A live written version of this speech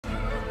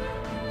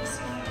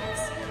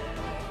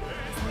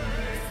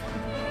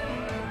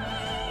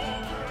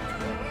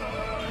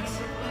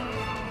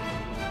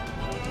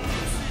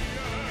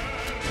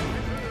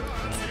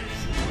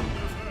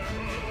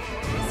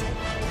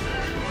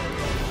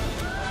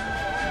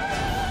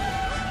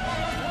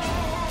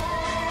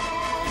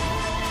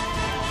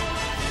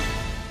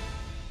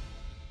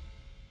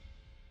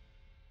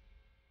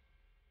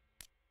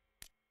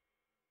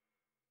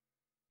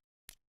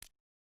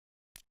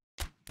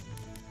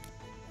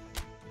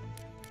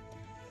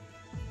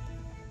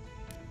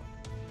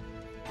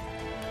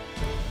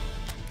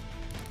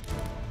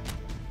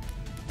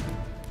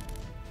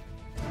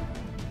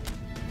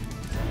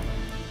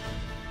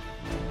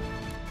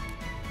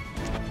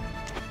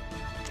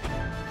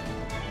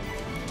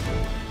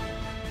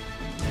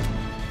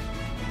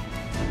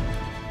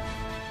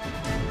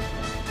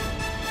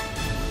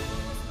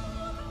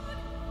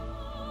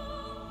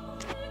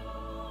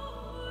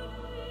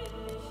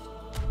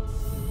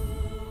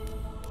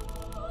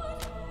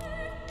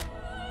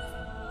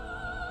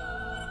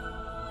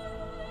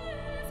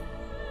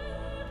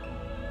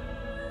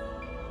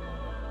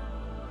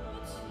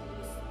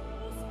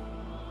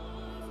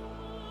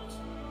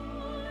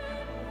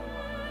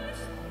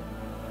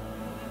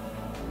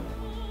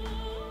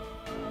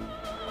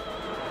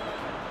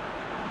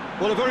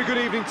Well, a very good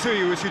evening to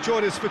you as you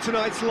join us for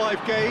tonight's live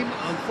game.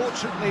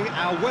 Unfortunately,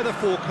 our weather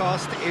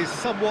forecast is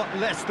somewhat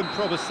less than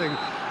promising.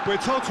 We're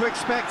told to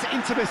expect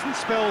intermittent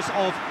spells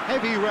of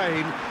heavy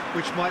rain,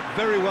 which might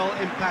very well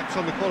impact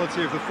on the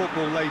quality of the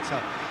football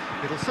later.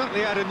 It'll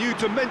certainly add a new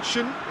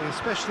dimension,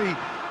 especially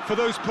for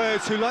those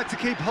players who like to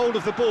keep hold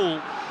of the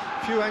ball.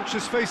 A few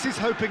anxious faces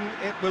hoping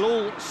it will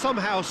all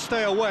somehow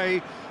stay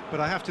away, but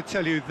I have to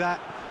tell you that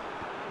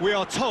we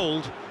are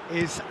told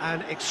is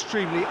an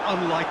extremely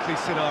unlikely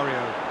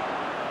scenario.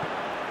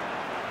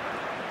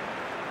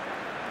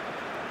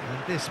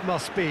 And this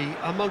must be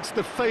amongst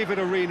the favoured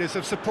arenas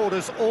of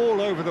supporters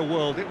all over the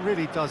world. It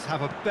really does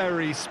have a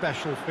very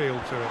special feel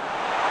to it.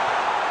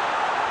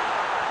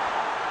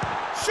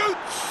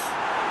 Shoots!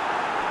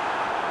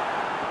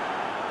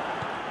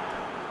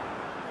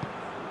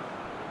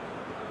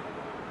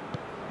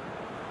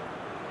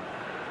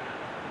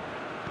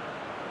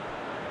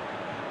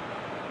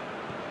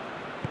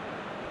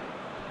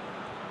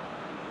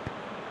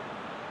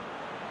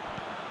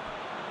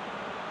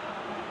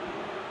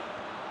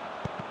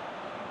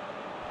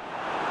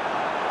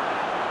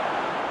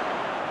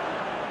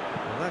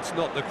 That's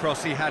not the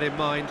cross he had in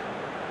mind.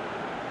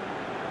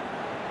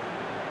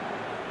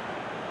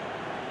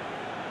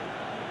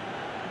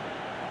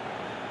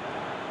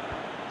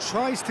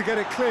 Tries to get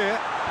it clear.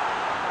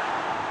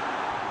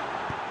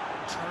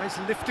 Tries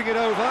lifting it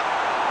over.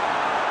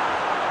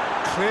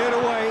 Cleared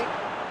away.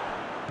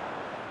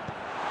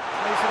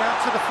 Plays it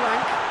out to the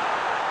flank.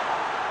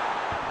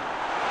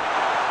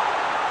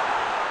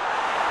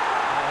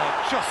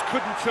 Oh, just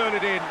couldn't turn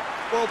it in.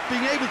 Well,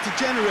 being able to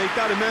generate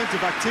that amount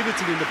of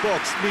activity in the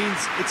box means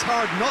it's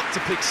hard not to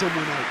pick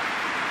someone out.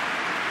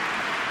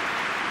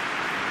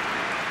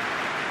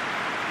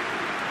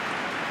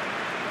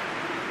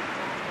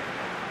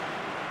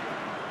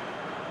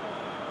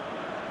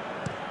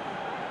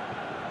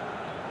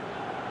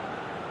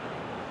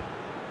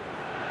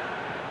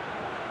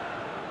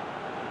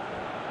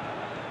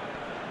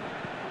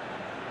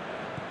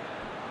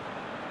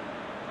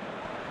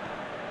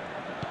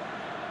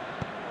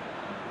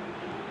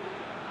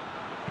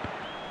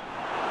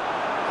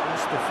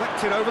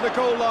 Deflected over the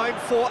goal line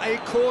for a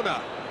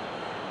corner.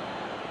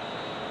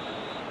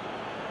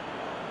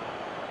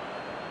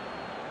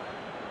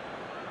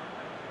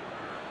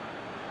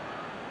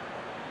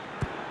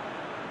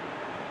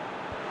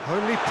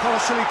 Only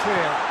partially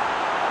clear.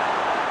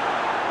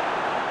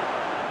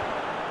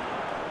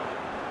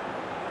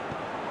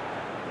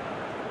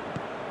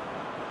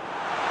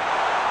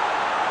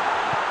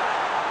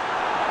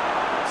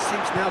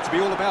 Seems now to be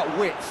all about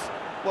width.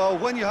 Well,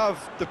 when you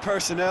have the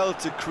personnel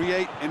to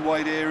create in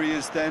wide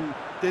areas, then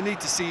they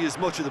need to see as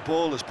much of the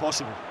ball as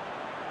possible.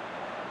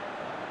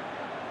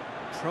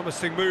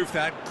 Promising move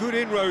that, good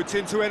inroads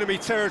into enemy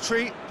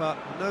territory, but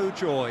no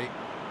joy.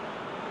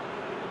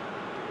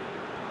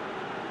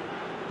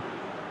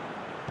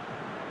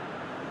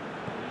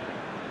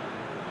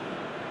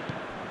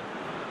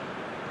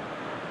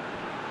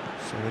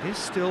 So it is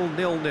still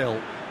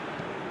 0-0.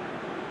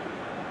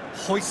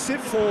 Hoists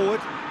it forward,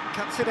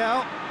 cuts it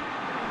out.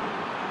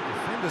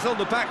 Defenders on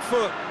the back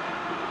foot.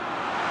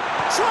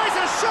 Tries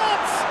a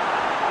shot!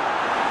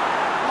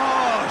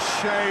 Oh,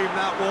 shame,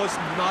 that was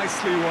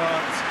nicely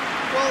worked.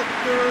 Well,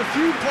 there are a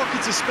few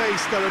pockets of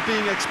space that are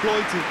being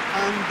exploited,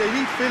 and they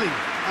need filling,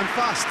 and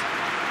fast.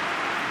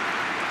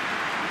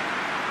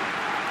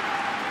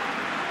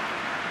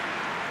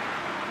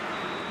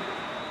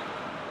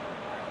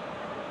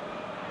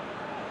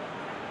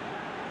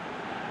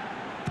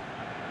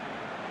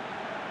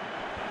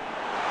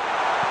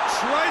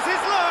 Tries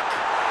his luck!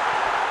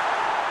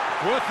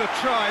 Worth a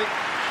try.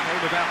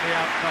 Shame about the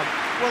outcome.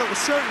 Well, it was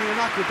certainly an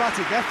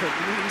acrobatic effort.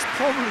 I mean, it was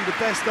probably the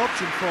best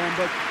option for him,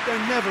 but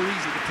they're never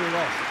easy to pull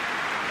off.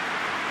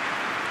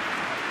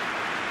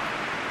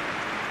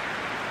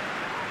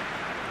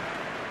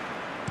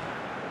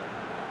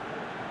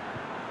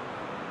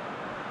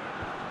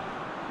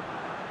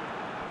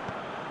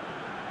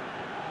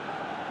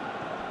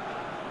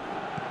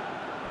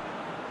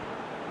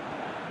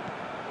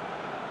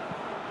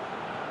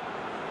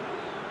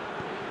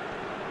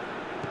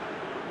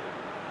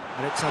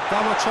 And it's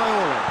Adama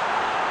Traore.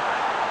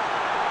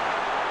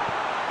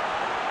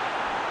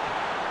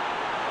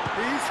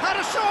 He's had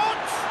a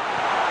shot!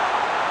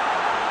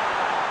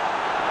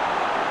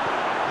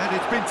 And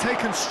it's been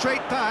taken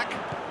straight back.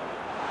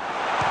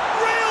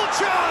 Real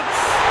chance!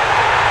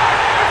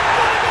 It's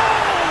got a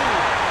goal!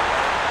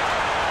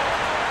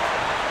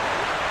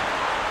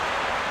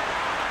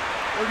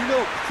 Well, you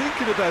know,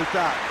 thinking about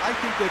that, I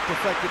think they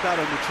perfected that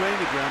on the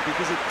training ground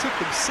because it took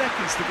them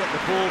seconds to get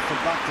the ball from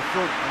back to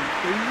front, and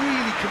they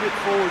really commit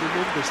forward in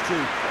numbers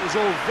too. It was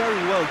all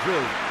very well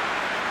drilled.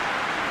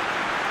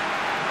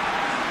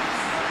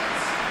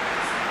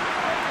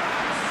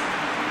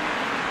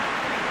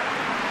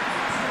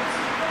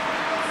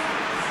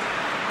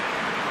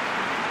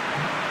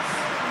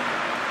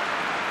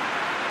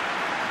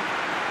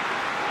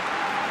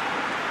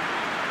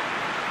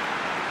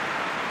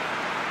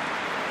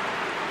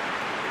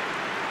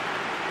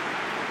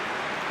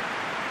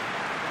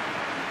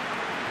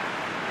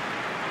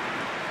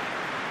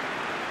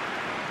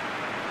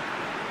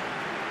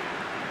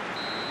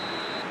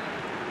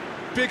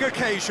 Big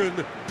occasion,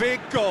 big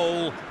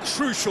goal,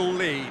 crucial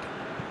lead.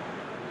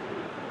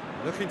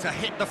 Looking to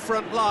hit the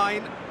front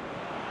line.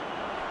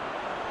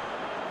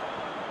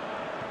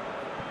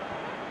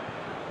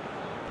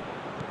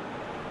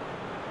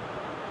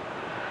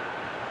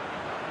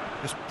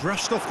 Just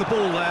brushed off the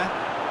ball there.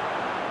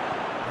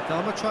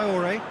 Adama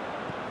Traore.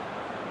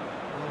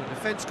 Well, the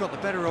defence got the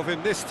better of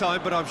him this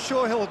time, but I'm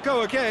sure he'll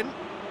go again.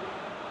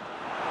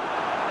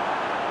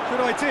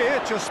 Good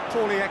idea, just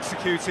poorly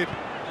executed.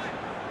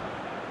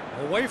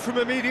 Away from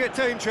immediate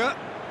danger.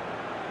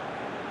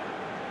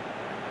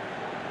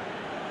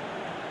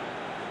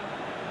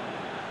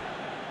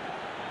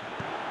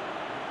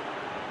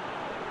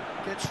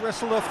 Gets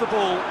wrestled off the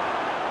ball.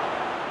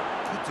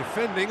 Good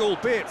defending,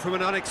 albeit from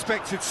an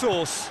unexpected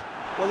source.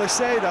 Well, they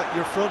say that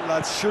your front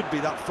lads should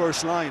be that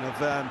first line of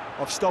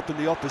stopping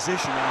the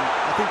opposition, and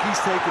I think he's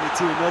taken it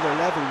to another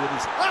level with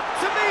his... Up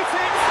to meet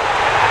it!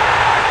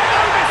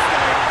 No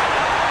mistake!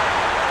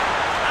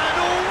 And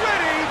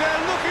already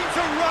they're looking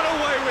to run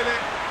away with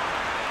it.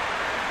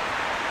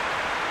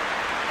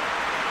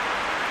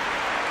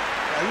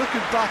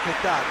 Looking back at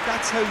that,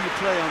 that's how you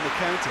play on the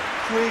counter.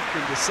 Quick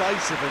and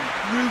decisive and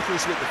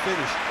ruthless with the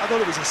finish. I thought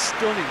it was a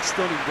stunning,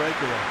 stunning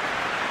breakaway.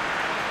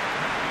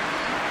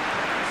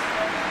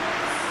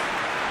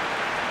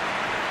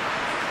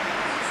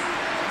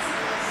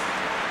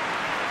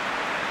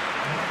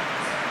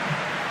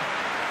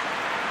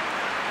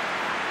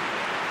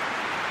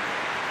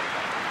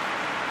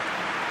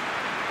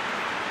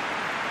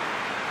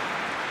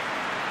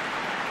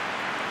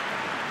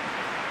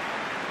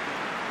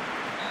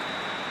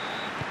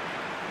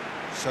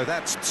 So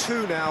that's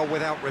two now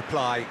without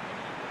reply.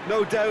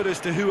 No doubt as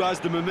to who has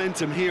the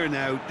momentum here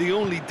now. The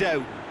only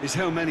doubt is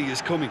how many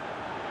is coming.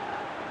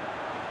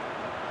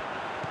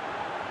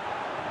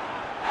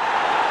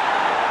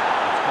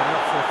 It's gone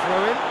out for a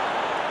throw-in.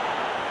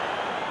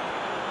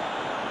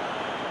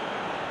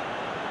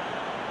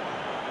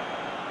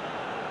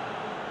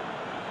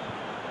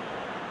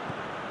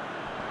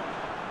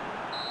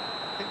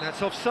 I think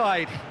that's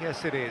offside.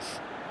 Yes, it is.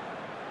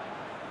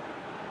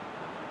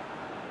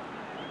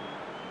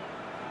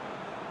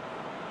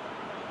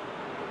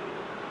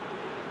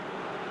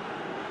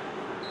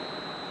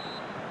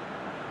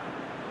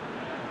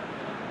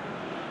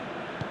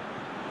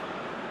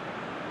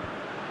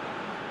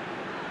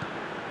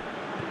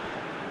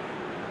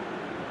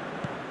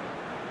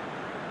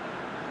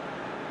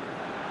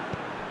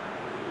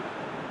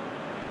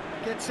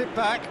 Gets it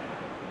back.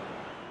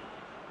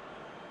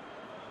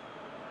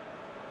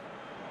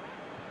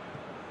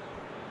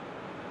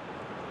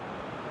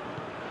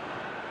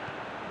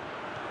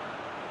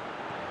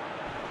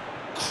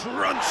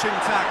 Crunching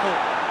tackle.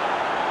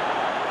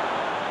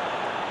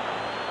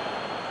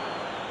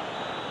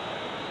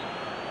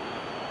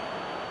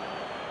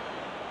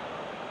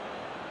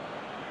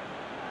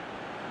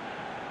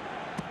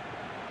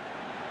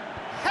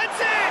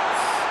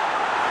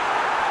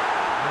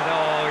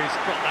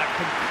 Got that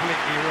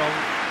completely wrong.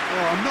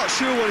 Oh, I'm not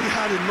sure what he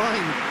had in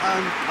mind,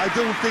 and I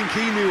don't think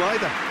he knew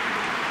either.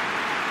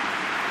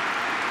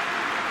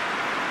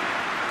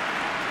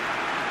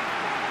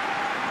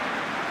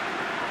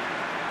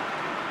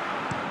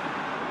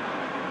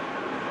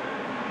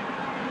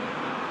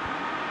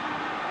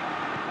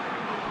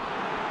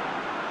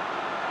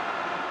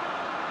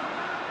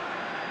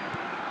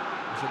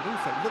 It was a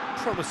move that looked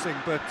promising,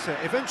 but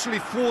eventually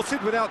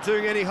thwarted without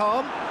doing any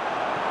harm.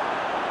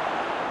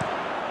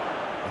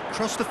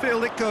 Across the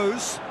field it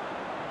goes.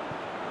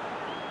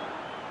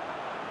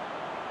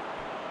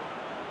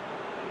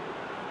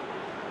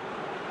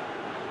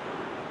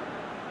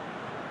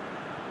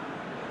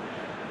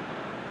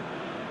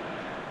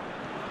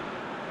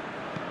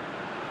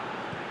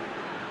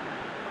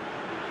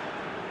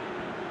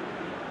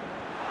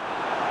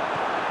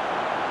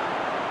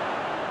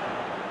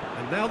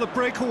 And now the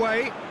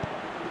breakaway.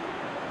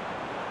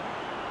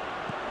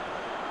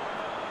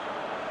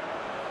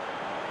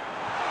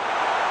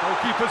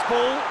 Goalkeeper's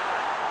ball.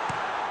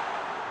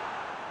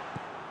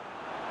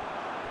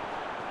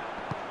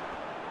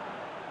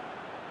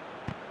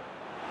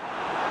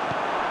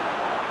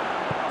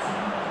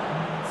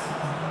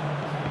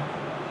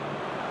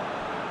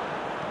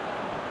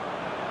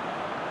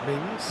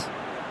 Mings,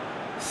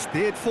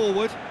 steered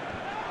forward.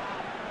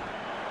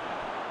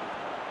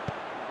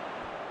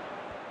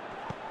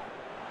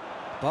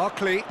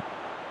 Barkley,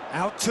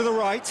 out to the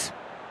right.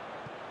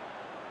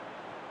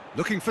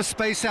 Looking for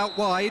space out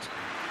wide.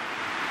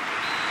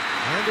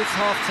 And it's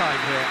half-time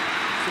here.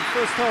 Some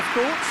first-half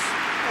thoughts?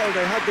 Well,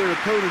 they had their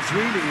opponents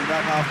reeling in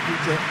that half,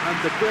 Peter, and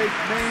the break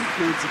may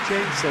influence a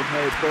change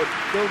somehow, but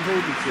don't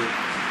hold me to it.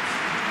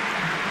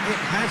 It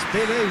has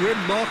been a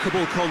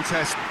remarkable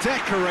contest,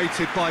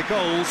 decorated by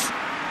goals,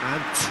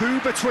 and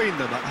two between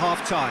them at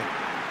half-time.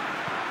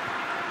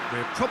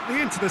 We're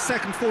promptly into the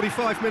second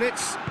 45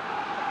 minutes.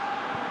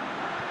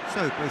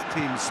 So both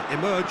teams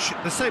emerge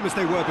the same as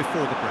they were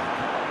before the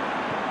break.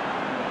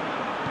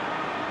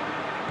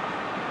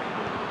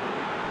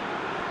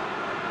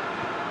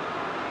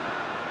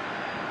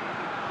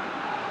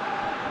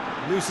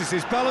 Loses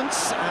his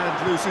balance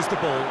and loses the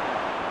ball.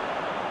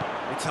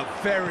 It's a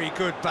very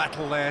good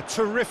battle there,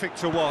 terrific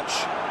to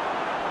watch.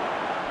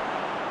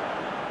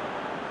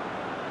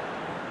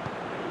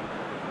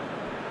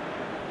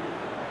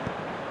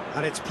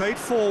 And it's played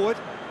forward.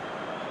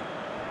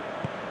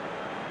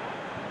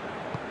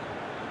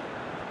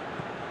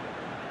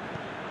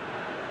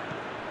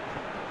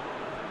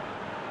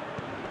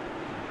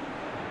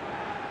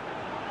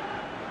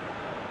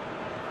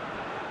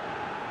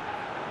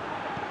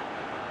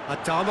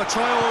 Adama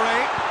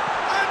Traore,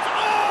 and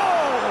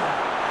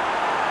oh!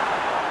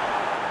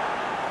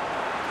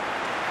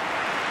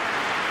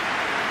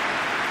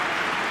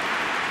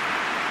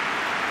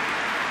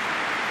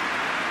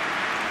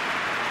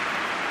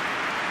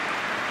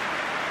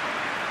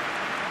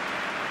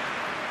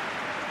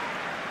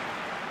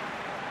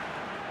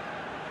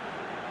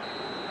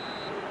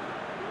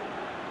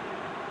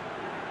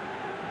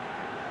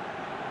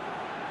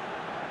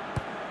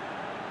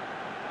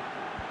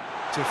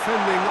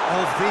 Defending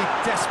of the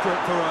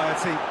desperate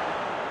variety.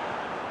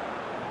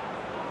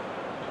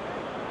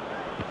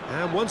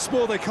 And once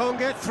more they can't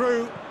get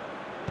through.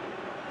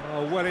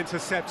 Oh, well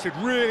intercepted,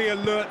 really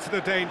alert to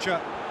the danger.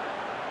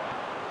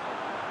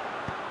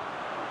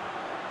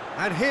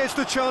 And here's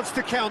the chance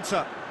to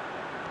counter.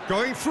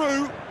 Going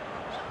through.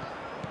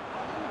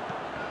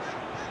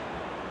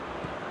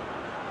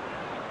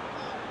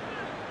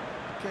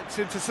 Gets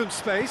into some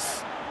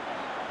space.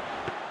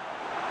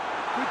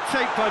 Good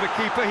take by the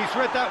keeper, he's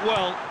read that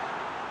well.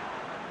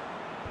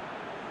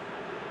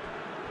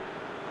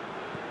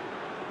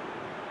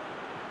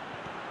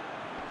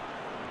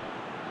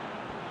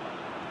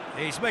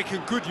 He's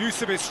making good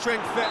use of his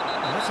strength there.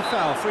 Oh, that's a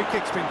foul, free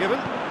kick's been given.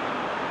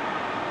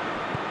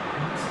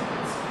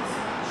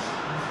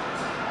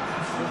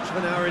 Quarter of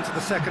an hour into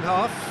the second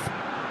half.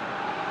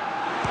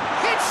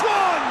 Hits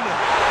one!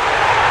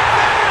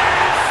 There it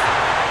is!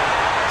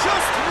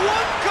 Just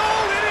one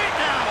goal in it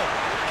now!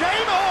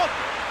 Game on!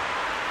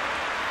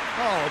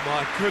 Oh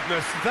my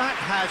goodness, that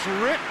has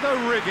ripped the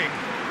rigging.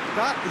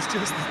 That is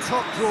just the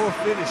top drawer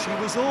finish. He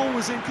was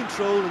always in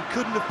control and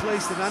couldn't have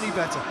placed it any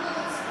better.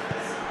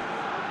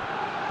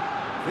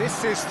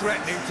 This is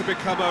threatening to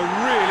become a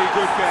really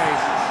good game.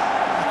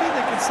 I think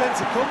they can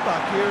sense a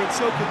comeback here, and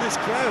so can this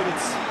crowd.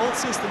 It's all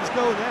systems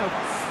go now.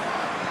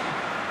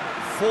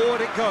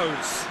 Forward it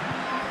goes.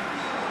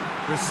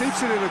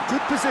 Receives it in a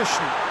good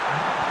position.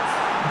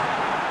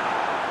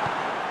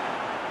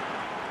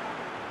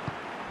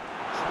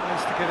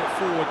 Tries to get it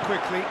forward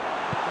quickly.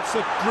 It's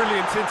a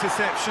brilliant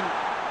interception.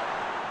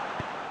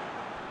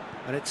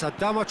 And it's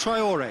Adama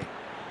Traore.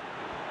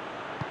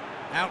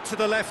 Out to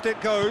the left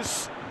it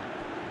goes.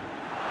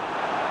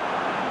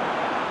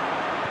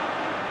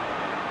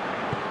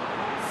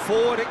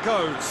 Forward it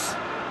goes.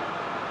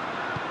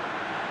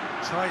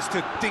 Tries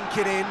to dink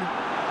it in.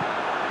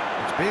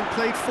 It's being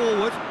played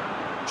forward.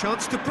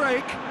 Chance to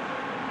break.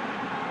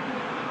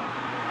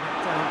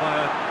 Down by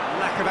a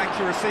lack of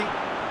accuracy.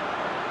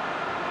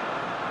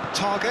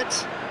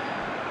 Target.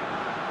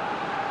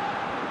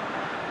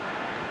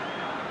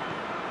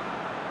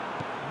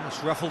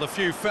 That's ruffled a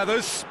few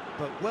feathers,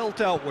 but well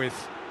dealt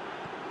with.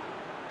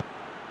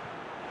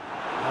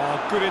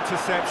 Oh, good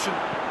interception.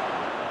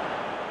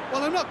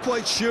 Well, I'm not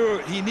quite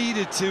sure he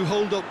needed to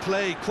hold up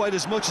play quite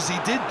as much as he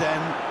did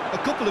then. A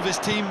couple of his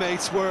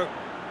teammates were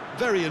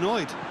very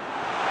annoyed.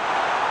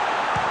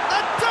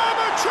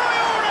 Adama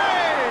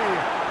Traore!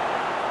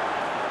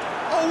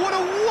 Oh, what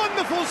a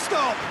wonderful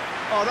stop!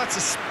 Oh, that's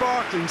a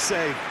sparkling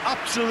save.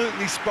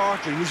 Absolutely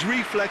sparkling. His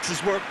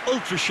reflexes were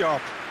ultra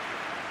sharp.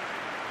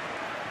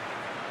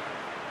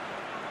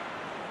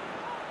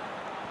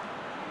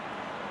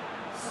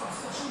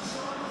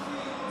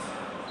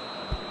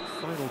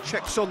 Final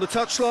checks on the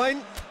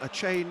touchline, a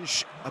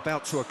change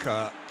about to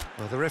occur.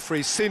 Well, the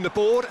referee's seen the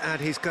board and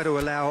he's going to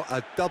allow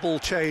a double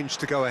change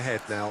to go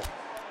ahead now.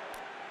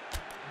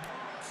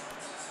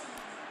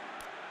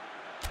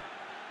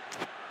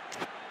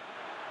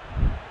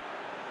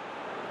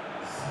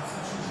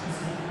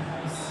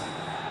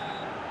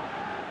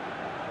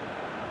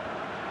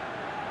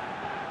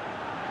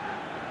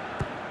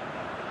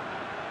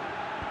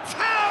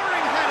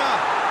 Towering header!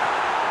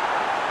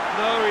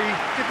 No, he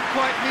didn't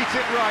quite meet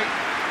it right.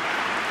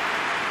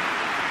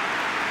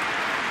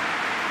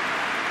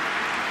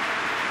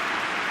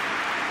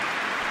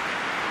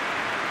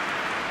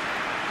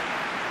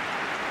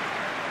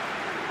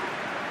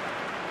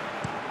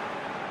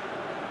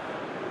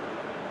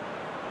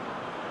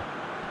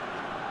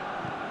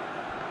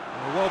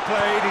 Well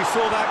played, he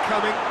saw that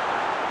coming.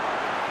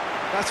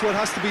 That's what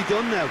has to be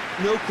done now,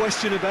 no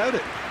question about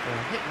it.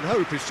 Well, hit and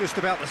hope is just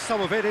about the sum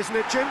of it, isn't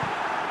it, Jim?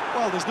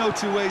 Well, there's no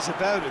two ways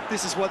about it.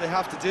 This is what they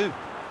have to do.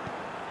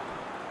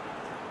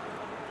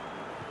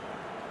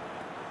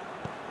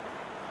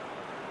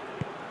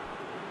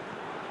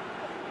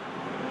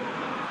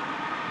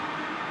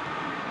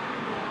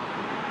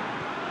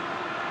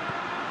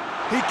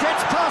 He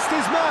gets past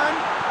his man.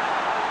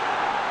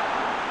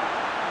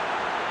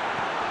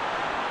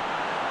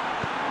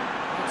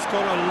 It's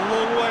gone a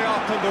long way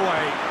up and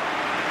away.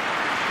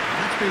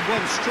 That's been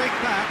won straight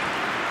back.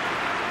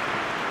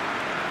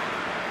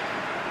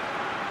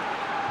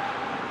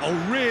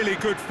 Oh, really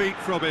good feet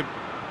from him.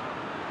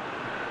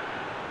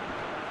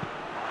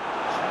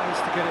 Tries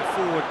to get it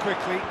forward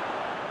quickly.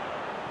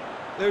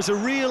 There's a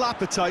real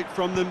appetite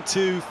from them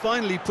to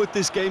finally put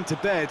this game to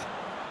bed,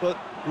 but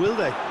will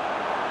they?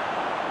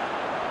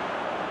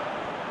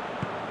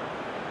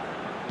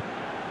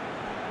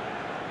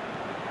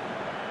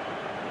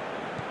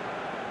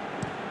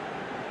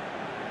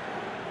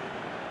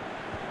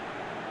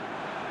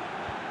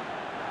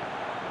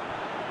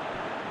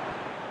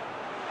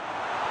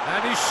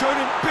 And he's shown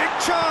him big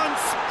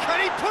chance. Can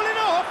he pull it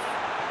off?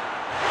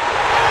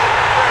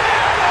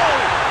 Brilliant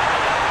goal!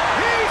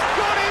 He's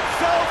got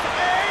himself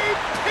a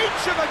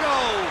peach of a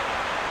goal.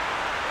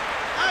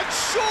 And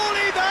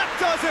surely that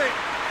does it.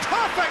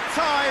 Perfect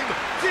time,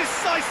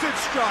 decisive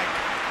strike.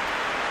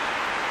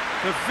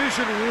 The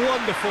vision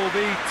wonderful,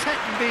 the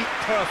technique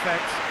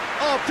perfect.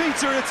 Oh,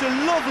 Peter, it's a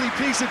lovely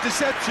piece of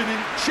deception in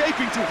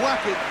shaping to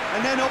whack it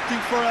and then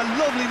opting for a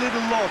lovely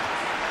little lob.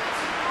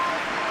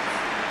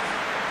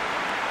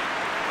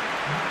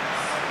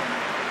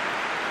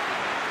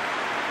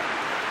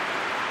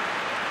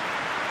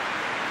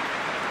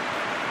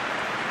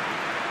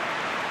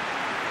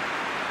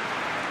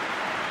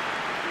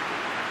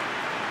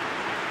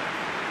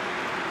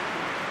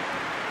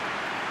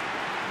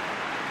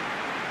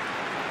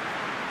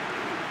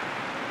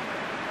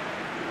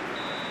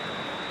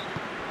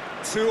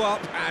 Two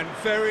up and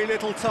very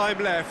little time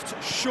left.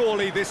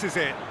 Surely this is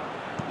it.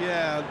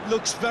 Yeah,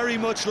 looks very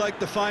much like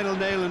the final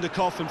nail in the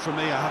coffin for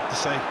me, I have to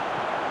say.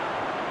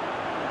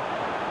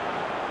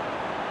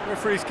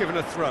 Referee's given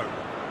a throw.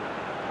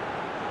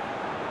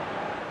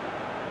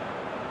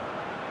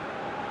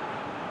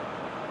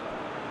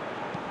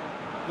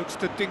 Looks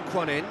to dink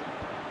one in.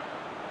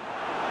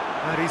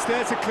 And he's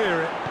there to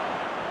clear it.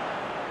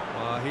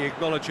 He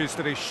acknowledges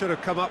that he should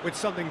have come up with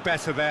something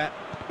better there.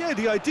 Yeah,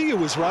 the idea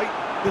was right.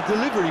 The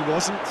delivery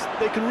wasn't.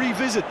 They can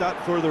revisit that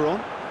further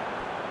on.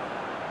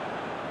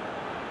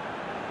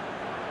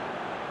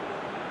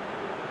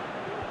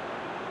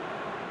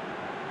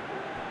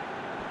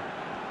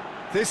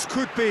 This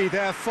could be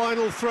their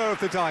final throw of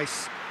the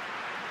dice.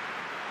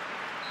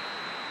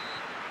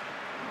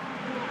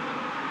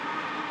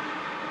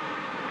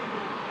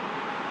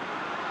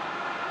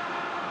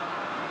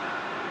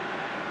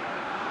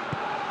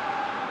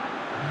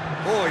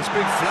 Oh, he's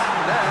been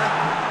flattened there.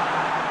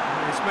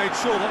 He's made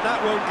sure that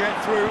that won't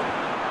get through.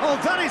 Oh,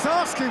 that is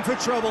asking for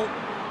trouble.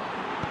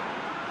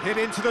 Hit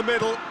into the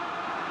middle.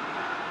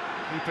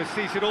 Keeper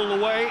sees it all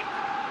the way.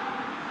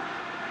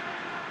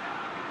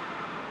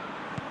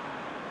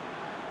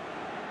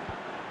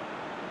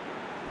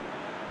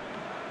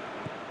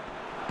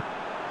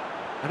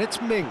 And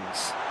it's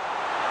Mings.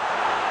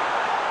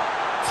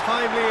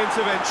 Timely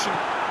intervention.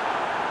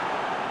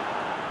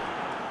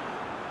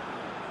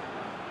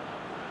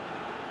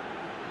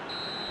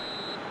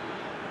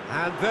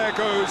 And there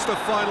goes the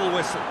final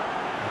whistle.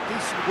 A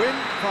decent win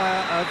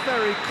via a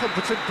very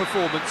competent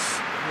performance.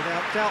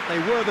 Without doubt, they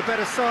were the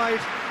better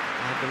side,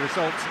 and the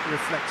result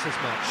reflects as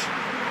much.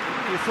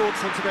 Your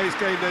thoughts on today's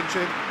game then,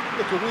 Jim?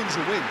 Look, a win's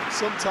a win.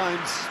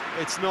 Sometimes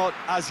it's not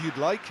as you'd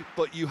like,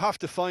 but you have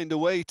to find a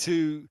way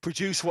to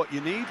produce what you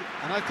need,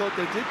 and I thought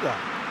they did that.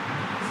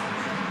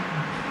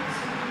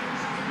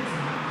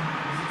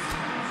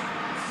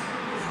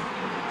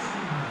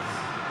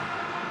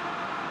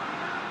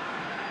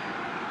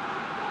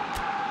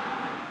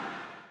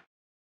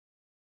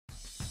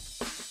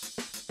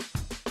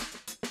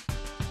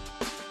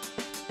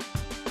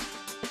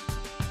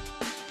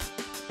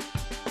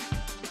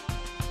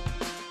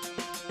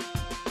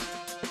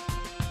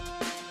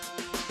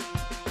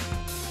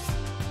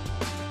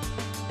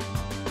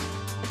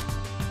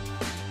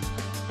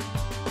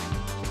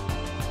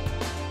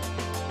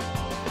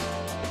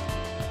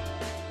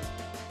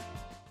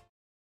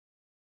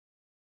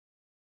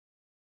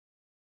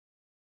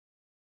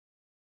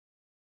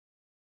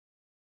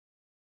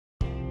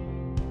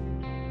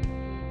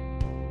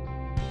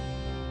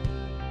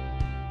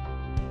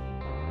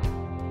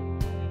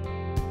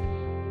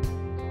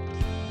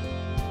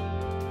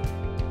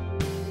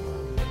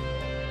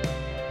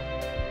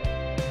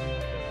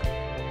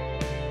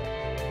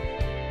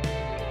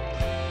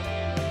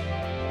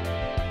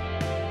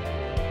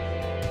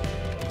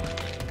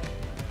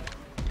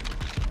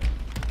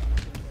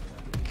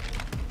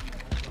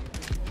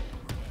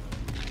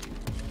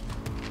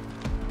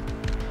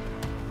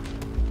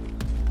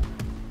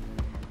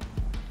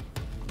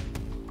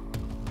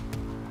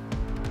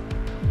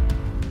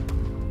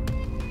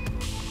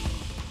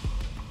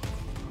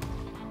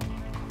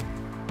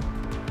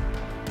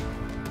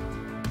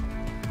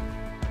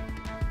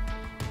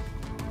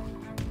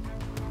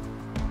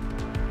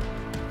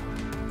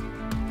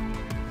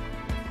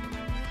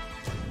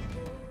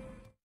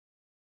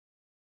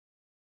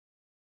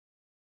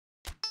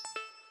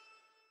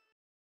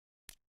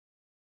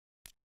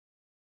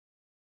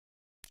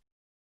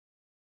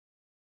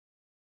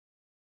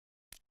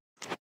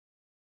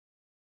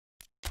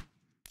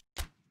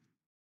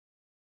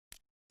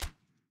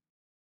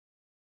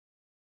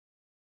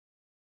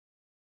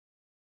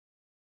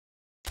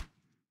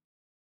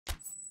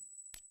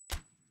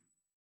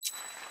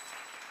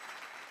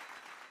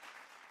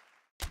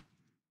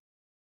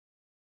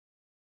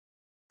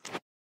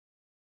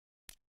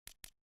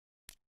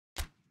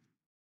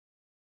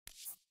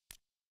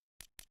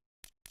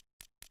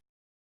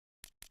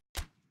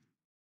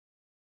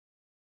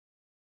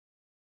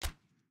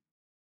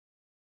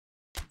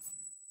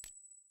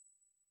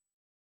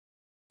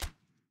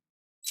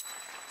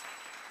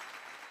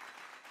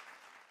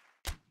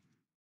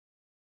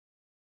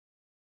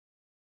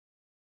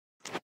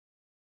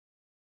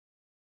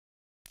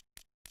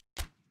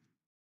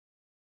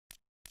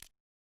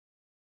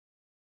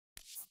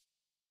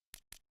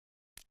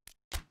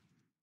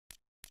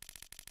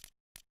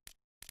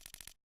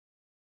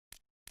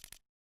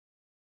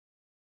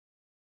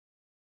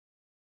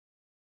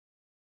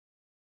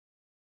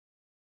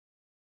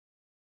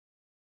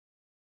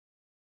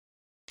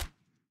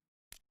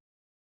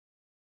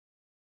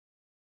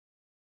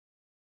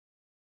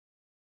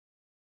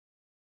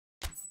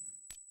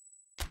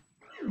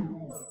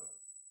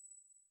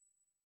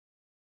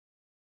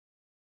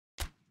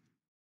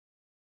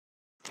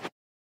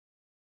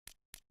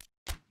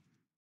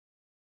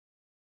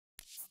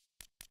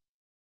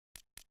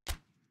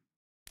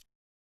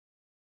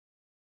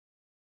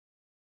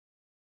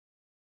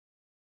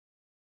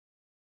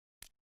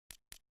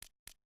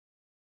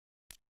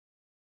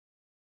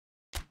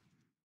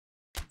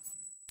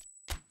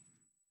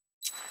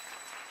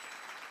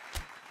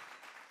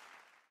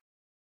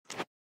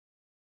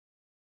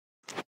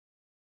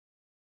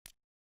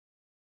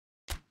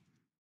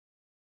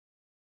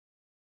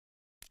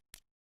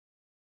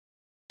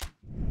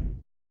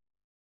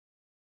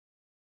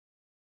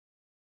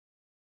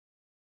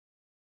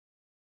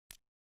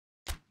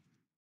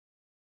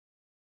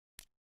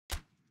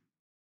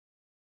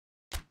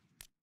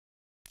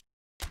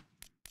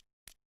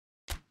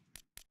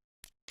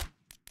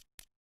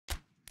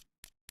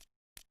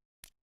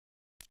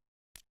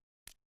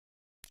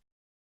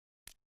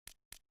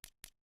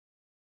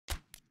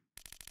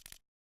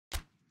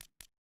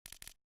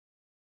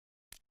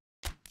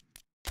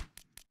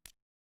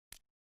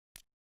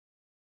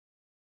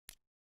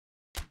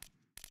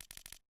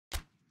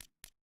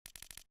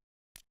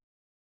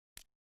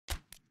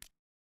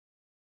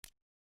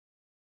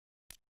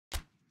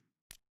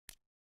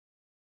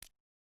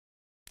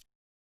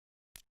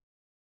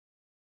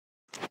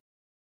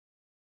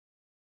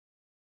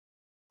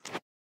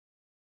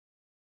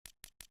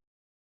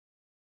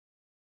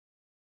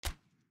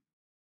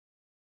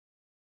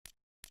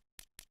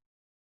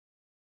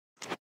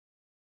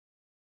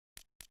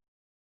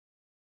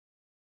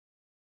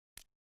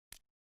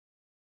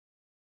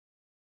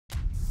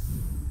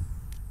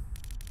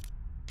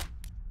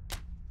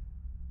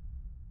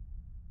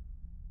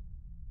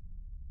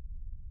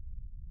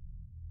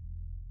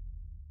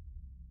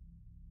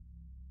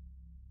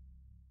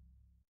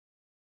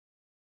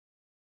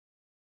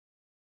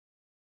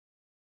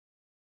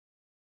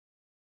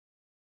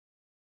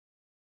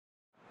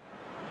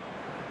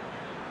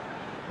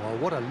 Well,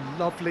 what a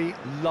lovely,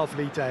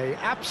 lovely day.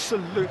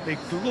 Absolutely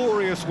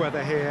glorious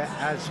weather here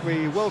as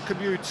we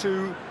welcome you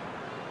to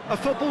a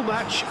football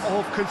match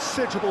of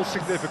considerable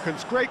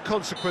significance, great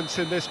consequence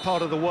in this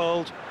part of the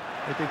world.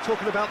 They've been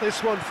talking about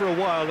this one for a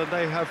while and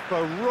they have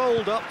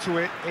rolled up to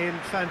it in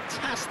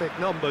fantastic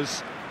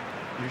numbers.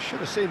 You should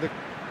have seen the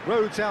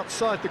roads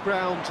outside the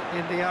ground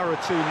in the hour or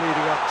two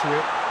leading up to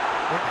it.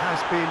 It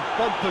has been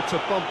bumper to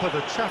bumper,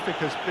 the traffic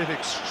has been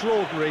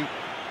extraordinary,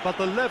 but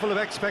the level of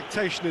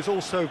expectation is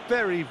also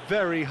very,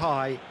 very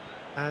high.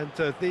 And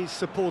these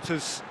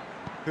supporters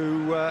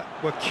who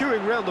were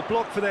queuing round the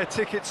block for their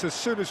tickets as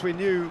soon as we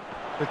knew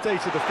the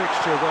date of the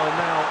fixture, well,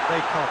 now they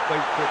can't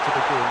wait for it to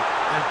begin.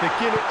 And the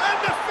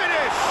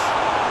finish!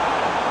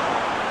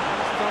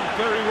 It's done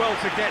very well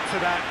to get to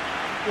that.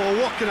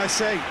 Well, what can I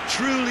say?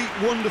 Truly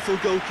wonderful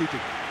goalkeeping.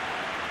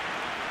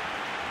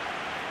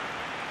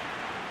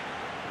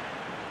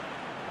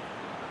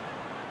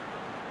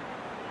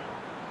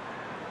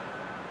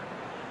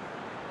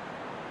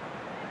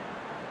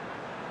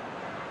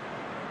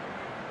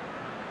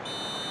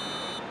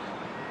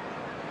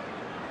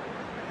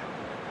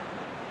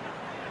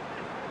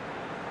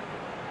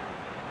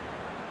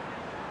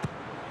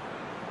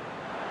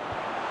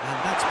 And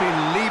that's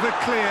been levered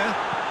clear.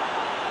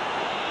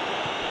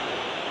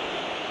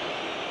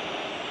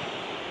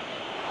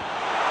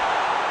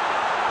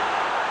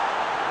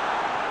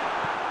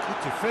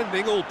 Good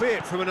defending,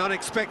 albeit from an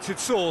unexpected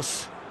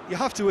source. You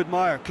have to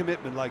admire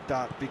commitment like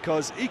that,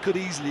 because he could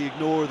easily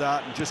ignore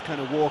that and just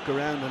kind of walk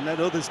around and let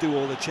others do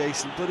all the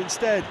chasing, but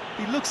instead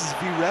he looks as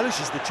if he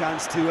relishes the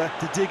chance to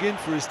dig in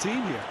for his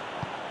team here.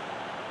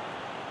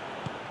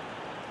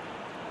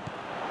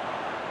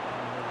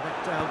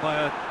 Let down by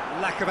a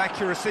lack of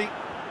accuracy.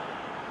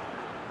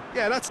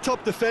 Yeah, that's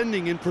top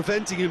defending and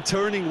preventing him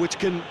turning, which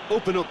can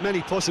open up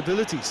many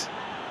possibilities.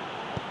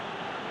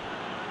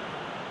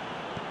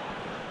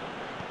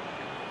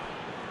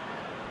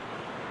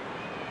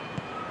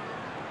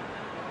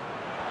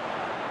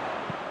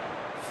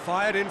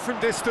 Fired in from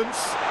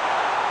distance.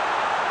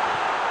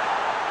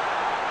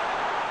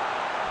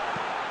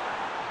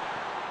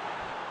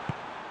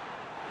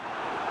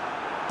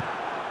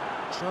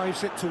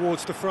 Drives it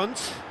towards the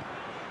front.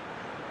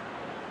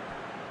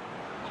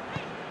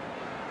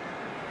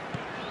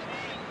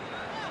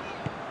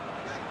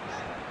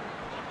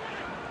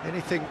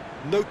 Anything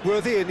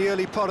noteworthy in the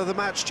early part of the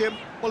match, Jim?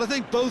 Well, I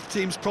think both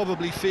teams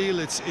probably feel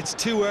it's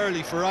too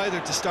early for either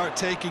to start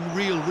taking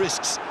real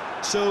risks.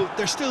 So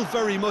they're still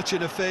very much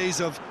in a phase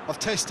of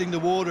testing the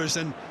waters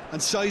and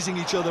sizing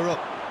each other up.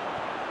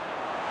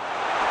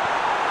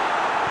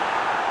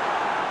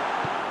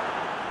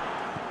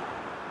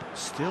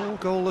 Still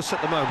goalless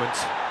at the moment.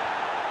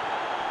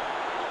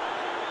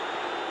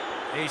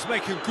 He's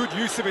making good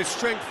use of his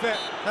strength there.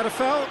 That a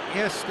foul?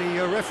 Yes,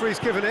 the referee's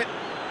given it.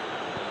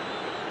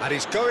 And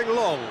he's going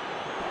long.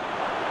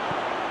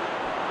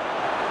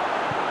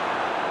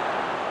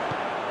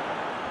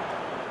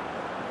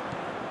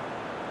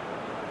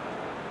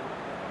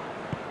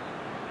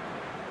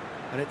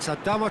 And it's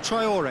Adama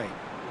Traore.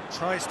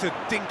 Tries to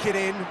dink it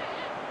in.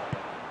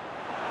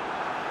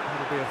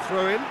 Be a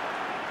throw-in.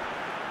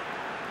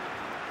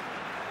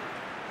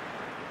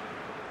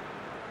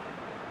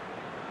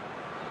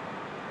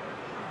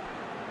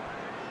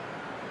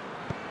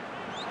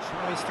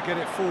 Tries to get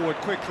it forward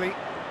quickly.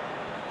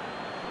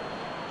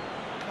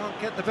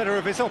 Can't get the better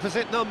of his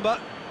opposite number.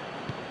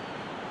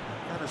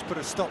 That has put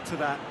a stop to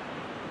that.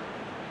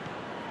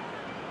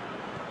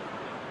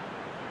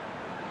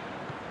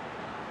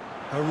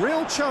 A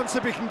real chance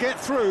if he can get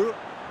through.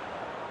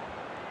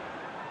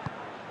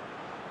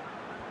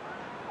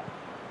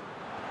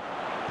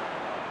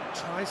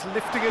 Tries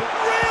lifting it.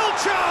 Real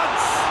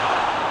chance!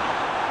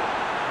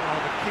 Oh,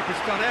 the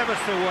keeper's done ever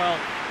so well.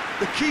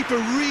 The keeper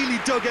really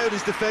dug out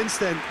his defence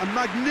then. A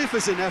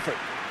magnificent effort.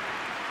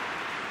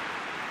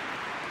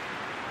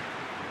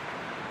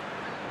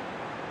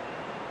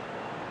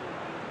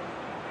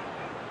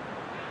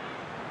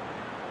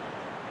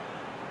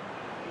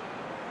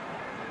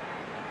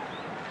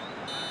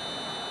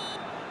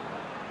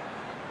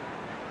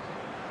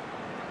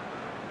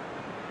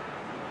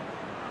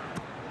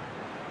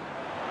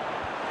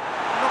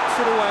 Knocks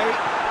it away.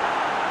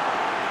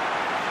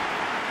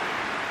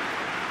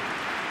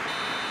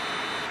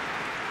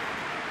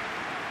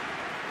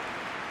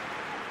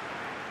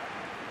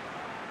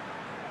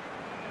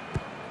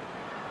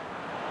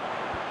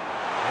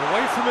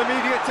 Away from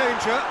immediate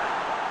danger.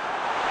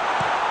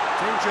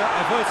 Danger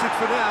averted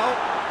for now.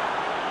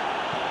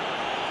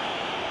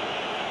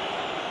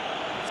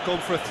 It's gone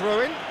for a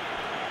throw-in.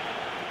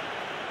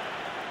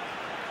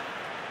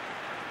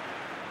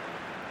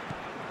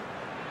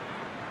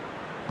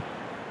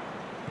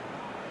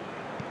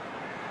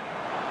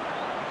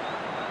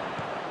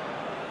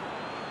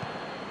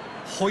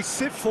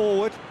 Hoists it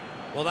forward.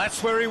 Well,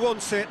 that's where he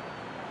wants it.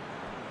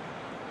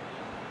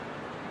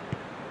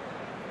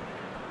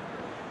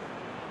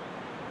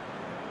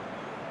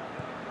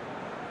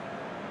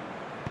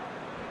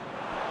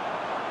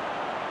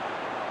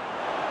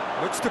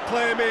 Looks to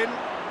play him in,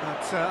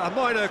 but a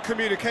minor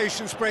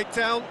communications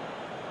breakdown.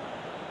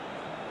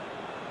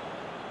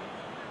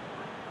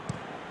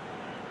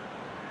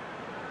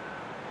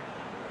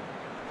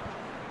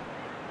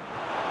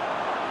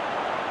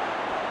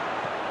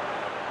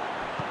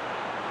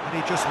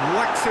 And he just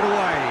whacks it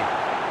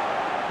away.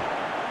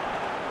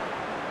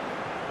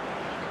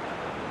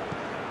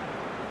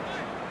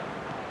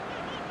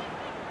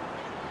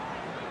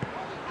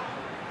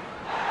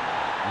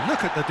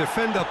 Look at the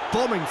defender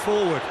bombing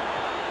forward.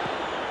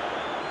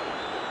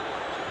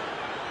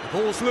 The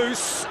ball's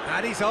loose,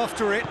 and he's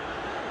after it.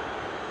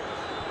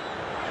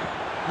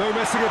 No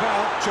messing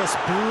about, just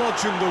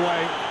bludgeoned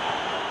away.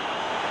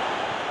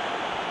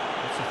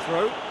 It's a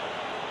throw.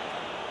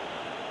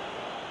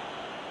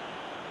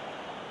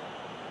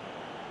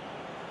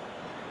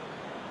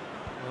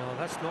 Well,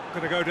 that's not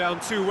going to go down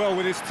too well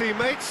with his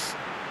teammates.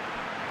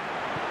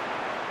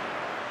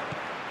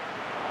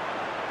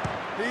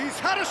 He's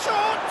had a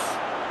shot!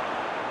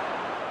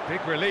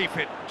 Big relief,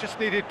 it just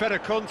needed better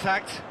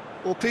contact.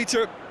 Well,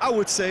 Peter, I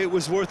would say it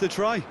was worth a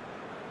try.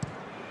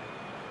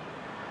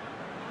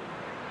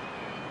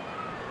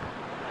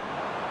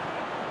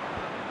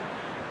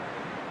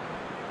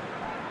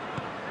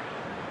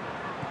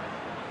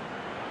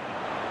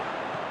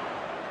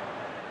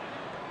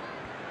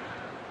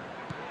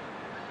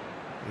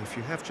 If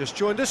you have just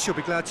joined us, you'll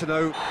be glad to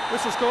know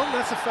whistle's gone,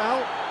 that's a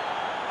foul.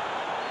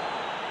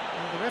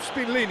 Well, the ref's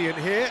been lenient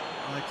here.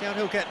 I doubt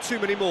he'll get too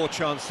many more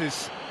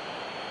chances.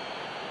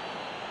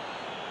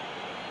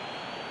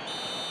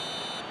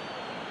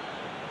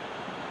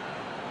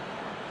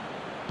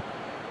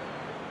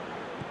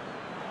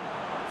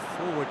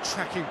 Forward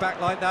tracking back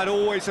like that,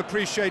 always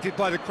appreciated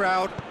by the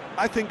crowd.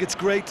 I think it's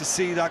great to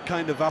see that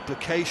kind of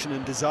application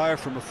and desire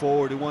from a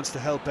forward who wants to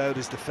help out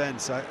his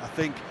defence. I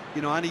think,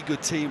 you know, any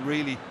good team,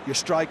 really, your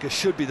striker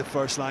should be the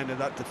first line of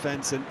that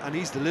defence, and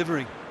he's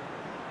delivering.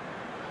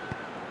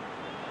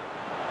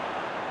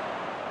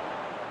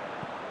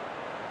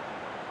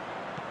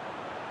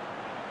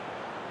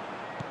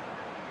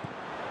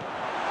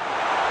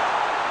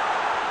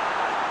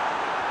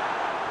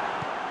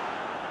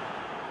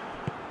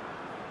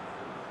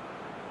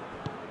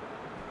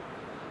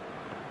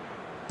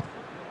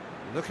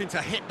 Looking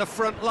to hit the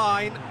front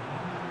line. And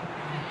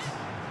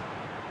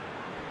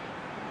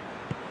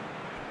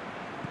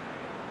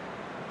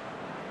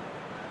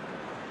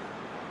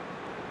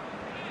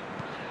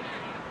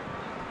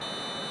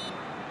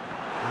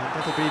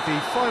that'll be the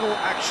final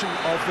action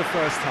of the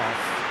first half.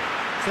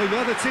 So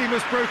neither team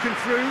has broken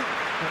through,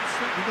 but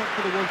certainly not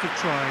for the want of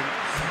trying.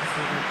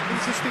 So an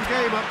interesting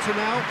game up to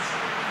now,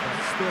 but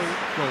still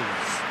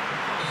goals.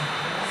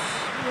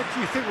 What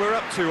do you think we're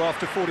up to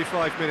after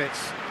 45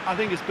 minutes? I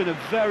think it's been a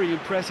very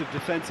impressive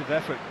defensive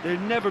effort.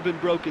 They've never been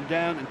broken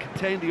down and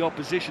contained the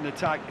opposition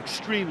attack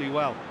extremely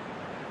well.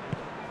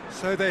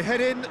 So they head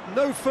in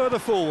no further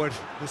forward.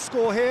 The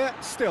score here,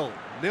 still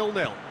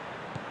 0-0.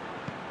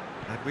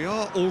 And we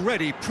are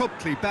already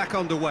promptly back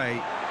underway.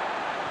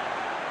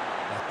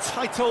 A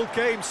tight old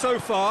game so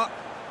far.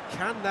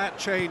 Can that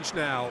change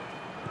now?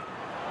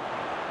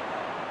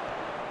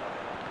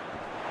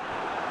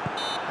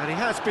 And he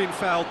has been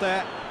fouled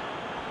there.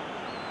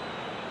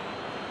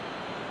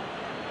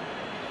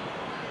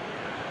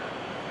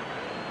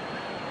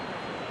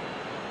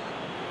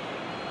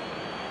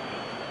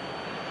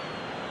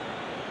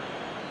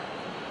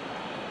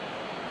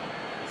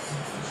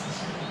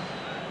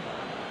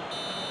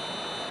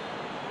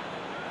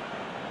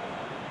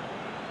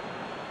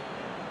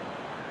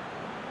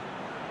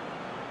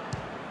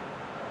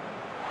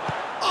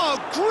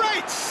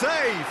 Great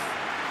save!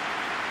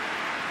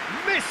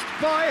 Missed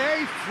by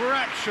a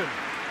fraction.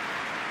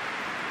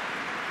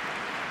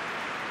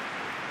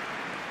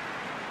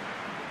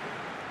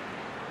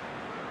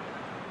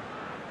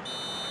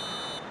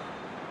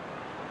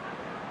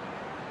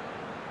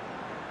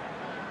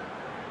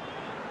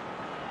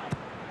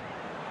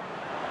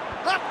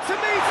 Up to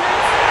meet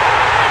it!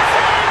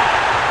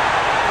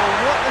 Well,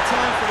 what a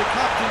time for the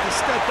captain to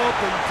step up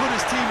and put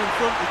his team in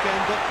front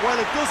again, but while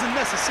it doesn't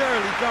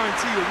necessarily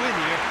guarantee a win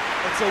here,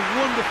 it's a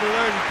wonderful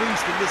early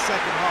boost in this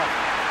second half.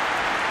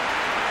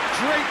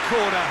 Great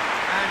corner,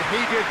 and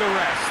he did the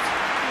rest.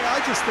 Yeah,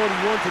 I just thought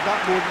he wanted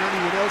that more than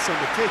anyone else on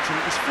the pitch, and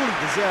it was fully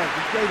deserved.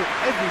 He gave it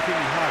everything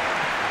he had.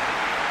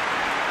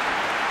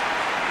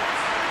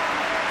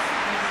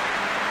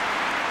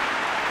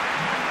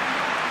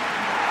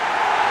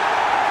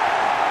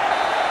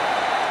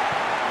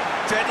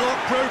 Deadlock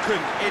broken,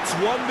 it's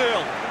 1-0.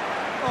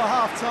 Oh,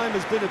 half-time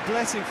has been a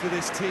blessing for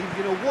this team.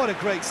 You know, what a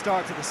great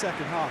start to the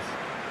second half.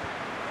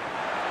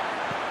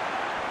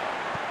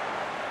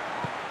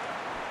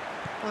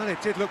 Well,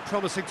 it did look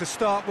promising to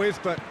start with,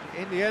 but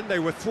in the end they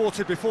were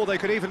thwarted before they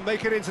could even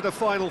make it into the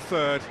final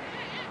third.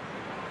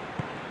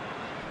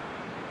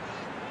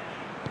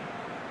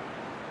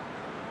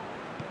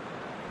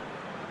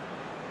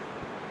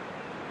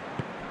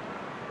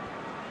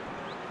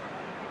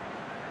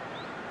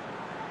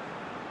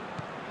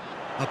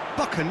 A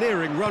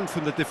buccaneering run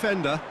from the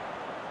defender.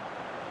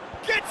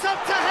 Gets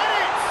up to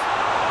head it!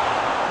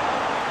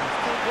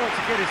 Did well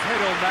to get his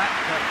head on that,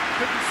 but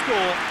couldn't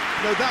score.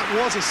 Now, that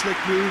was a slick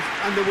move,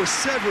 and there were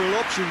several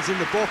options in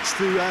the box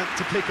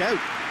to pick out.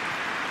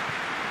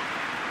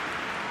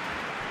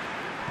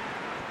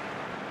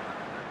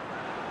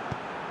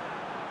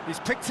 He's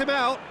picked him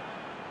out.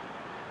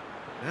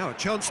 Now a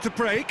chance to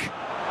break.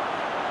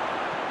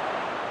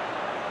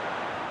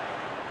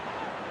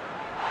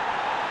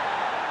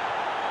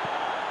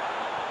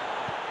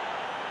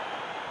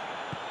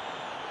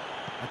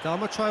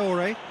 Adama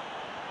Traore.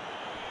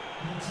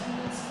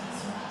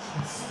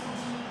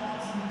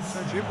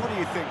 So Jim, what are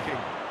you thinking?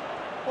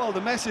 Well, the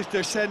message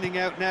they're sending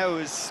out now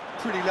is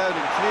pretty loud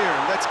and clear.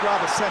 Let's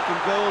grab a second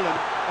goal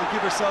and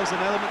give ourselves an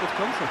element of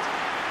comfort.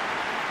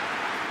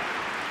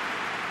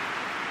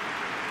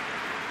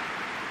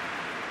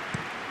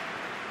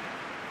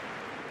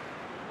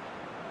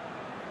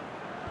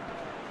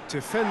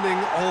 Defending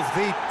of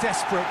the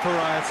desperate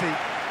variety.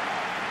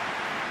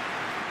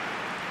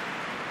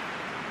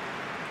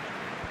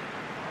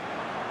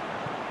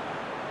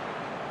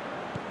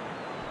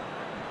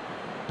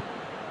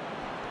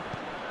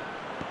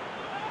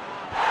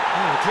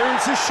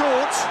 Clearance is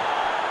short.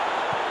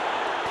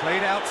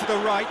 Played out to the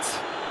right.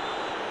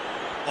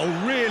 Oh,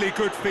 really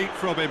good feet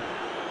from him.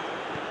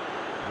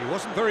 He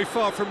wasn't very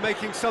far from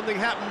making something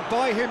happen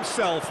by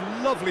himself.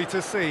 Lovely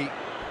to see.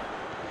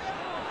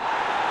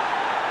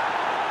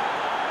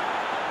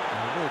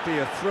 There will be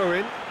a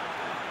throw-in.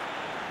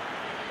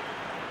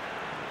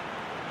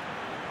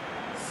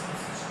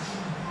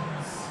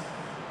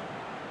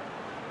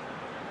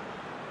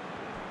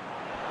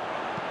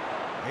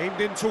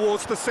 Aimed in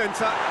towards the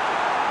centre.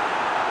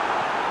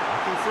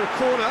 For a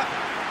corner.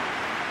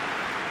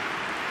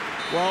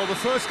 Well, the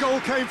first goal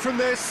came from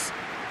this.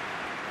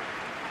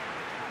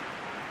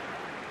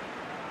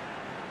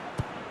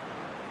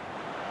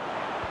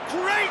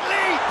 Great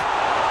leap!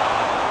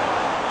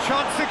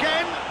 Chance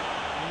again?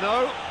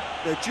 No.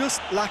 They're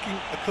just lacking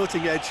a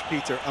cutting edge,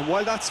 Peter, and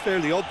while that's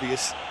fairly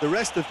obvious, the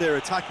rest of their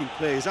attacking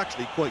play is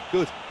actually quite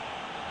good.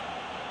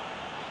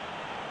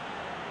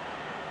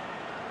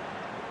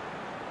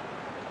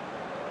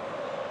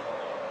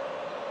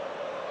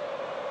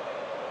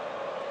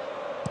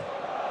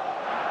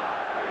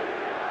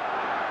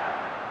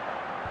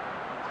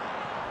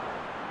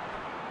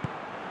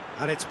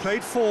 And it's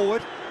played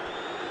forward.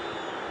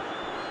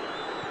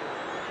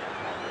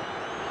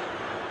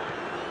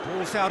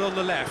 Ball's out on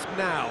the left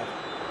now.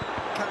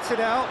 Cuts it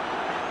out.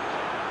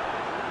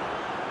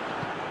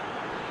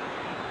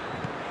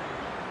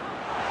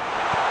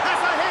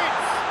 Has a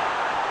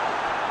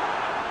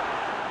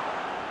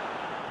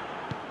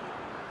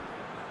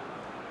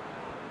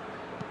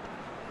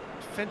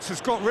hit! Defence has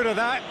got rid of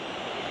that.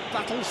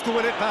 Battles to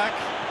win it back.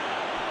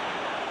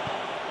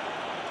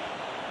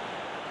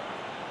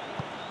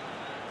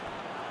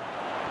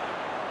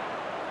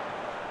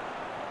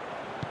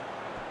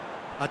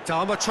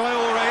 Adama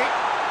Traore.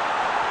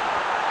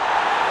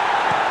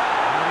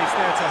 And he's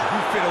there to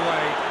hoof it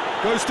away.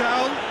 Goes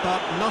down,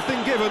 but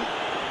nothing given.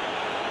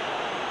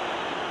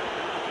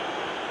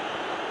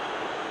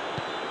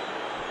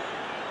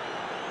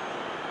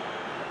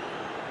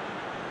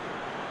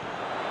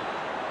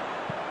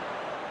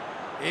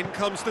 In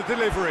comes the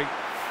delivery.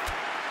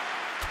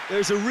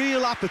 There's a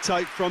real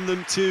appetite from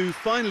them to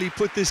finally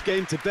put this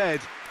game to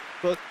bed,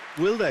 but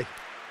will they?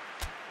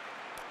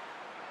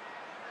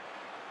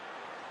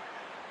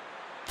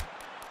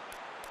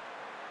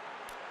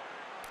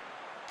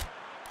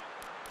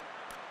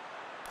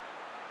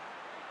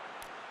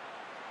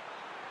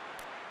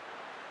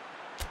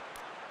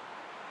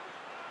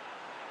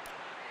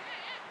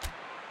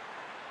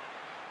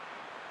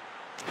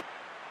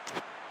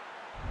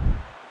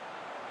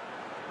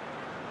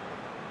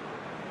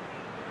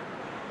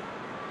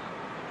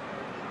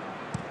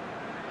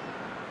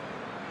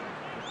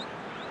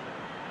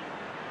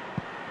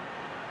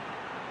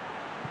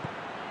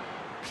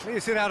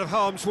 Clears it out of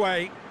harm's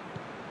way.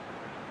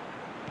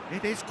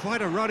 It is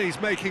quite a run he's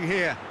making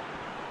here.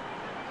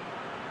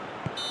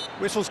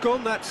 Whistle's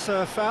gone, that's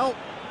foul.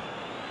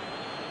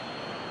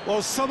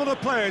 Well, some of the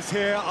players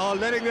here are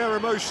letting their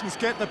emotions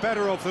get the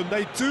better of them.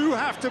 They do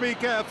have to be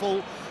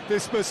careful.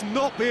 This must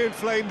not be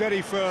inflamed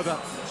any further.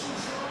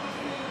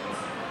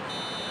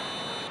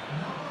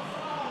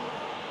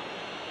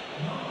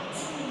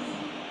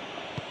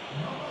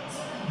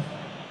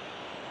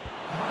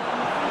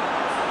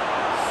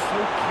 So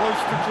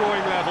close to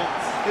drawing level.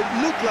 It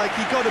looked like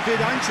he got a bit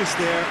anxious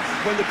there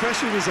when the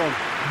pressure was on.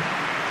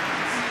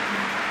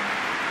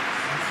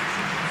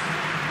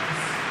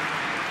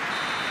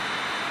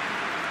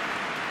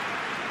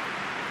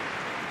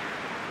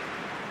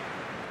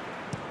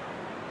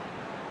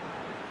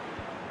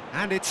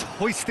 And it's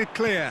hoisted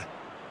clear.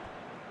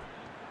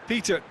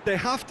 Peter, they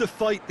have to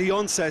fight the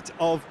onset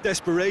of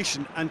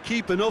desperation and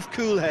keep enough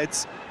cool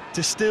heads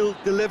to still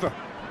deliver.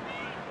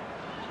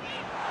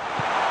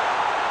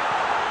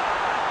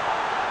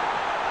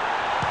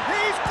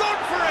 He's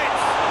gone for it!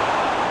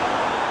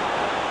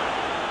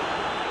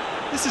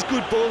 This is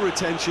good ball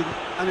retention,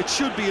 and it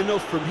should be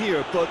enough from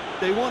here, but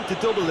they want to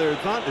double their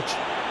advantage.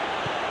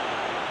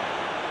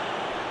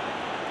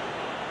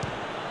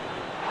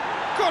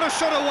 Got a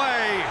shot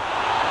away!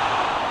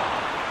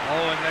 Oh,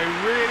 and they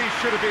really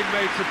should have been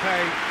made to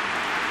pay.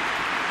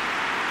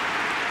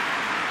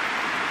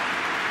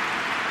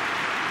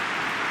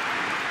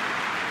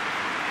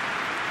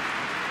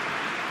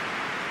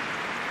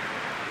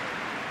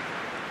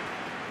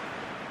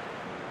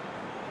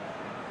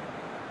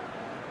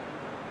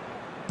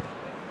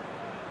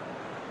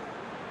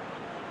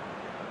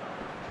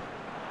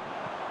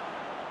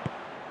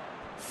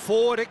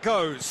 Forward it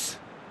goes.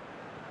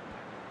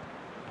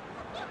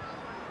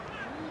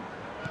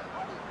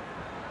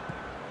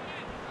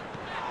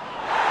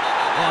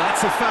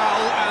 That's a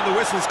foul, and the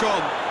whistle's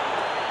gone.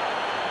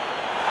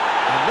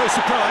 And no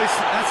surprise,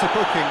 that's a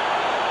booking.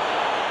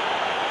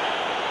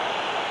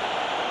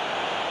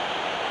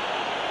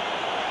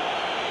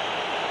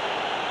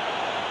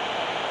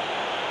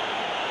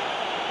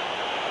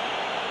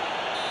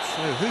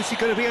 So who's he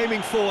going to be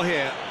aiming for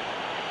here?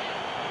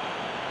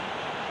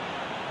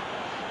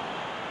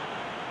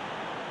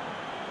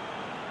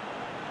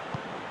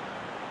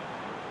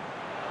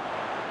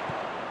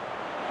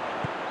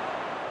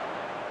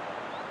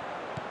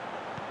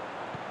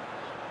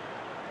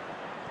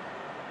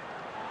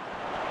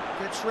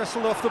 Gets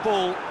wrestled off the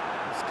ball.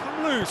 It's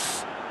come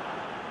loose.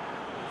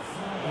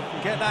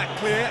 Get that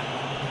clear.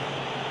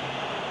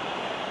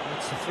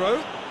 That's the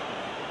throw.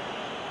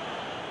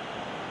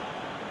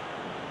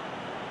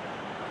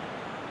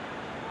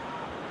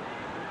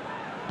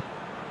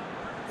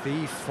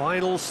 The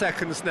final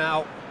seconds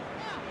now.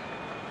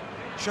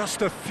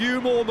 Just a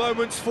few more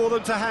moments for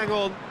them to hang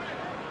on.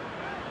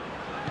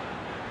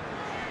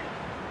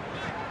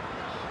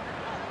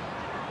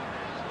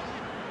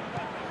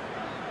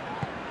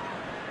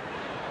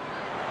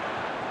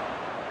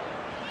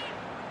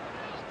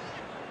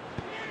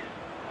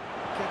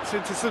 Gets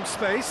into some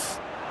space.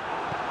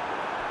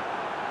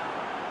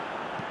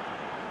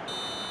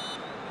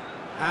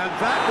 And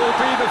that will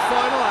be the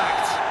final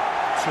act.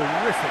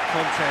 Terrific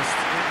contest.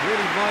 It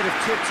really might have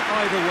tipped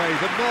either way.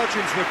 The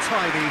margins were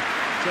tiny,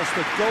 just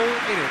a goal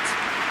in it,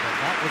 but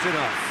that was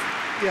enough.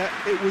 Yeah,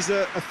 it was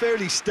a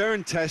fairly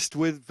stern test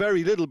with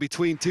very little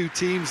between two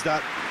teams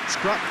that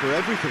scrapped for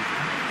everything.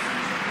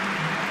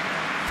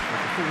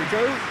 Before we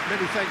go,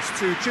 many thanks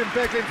to Jim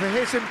Beglin for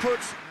his input.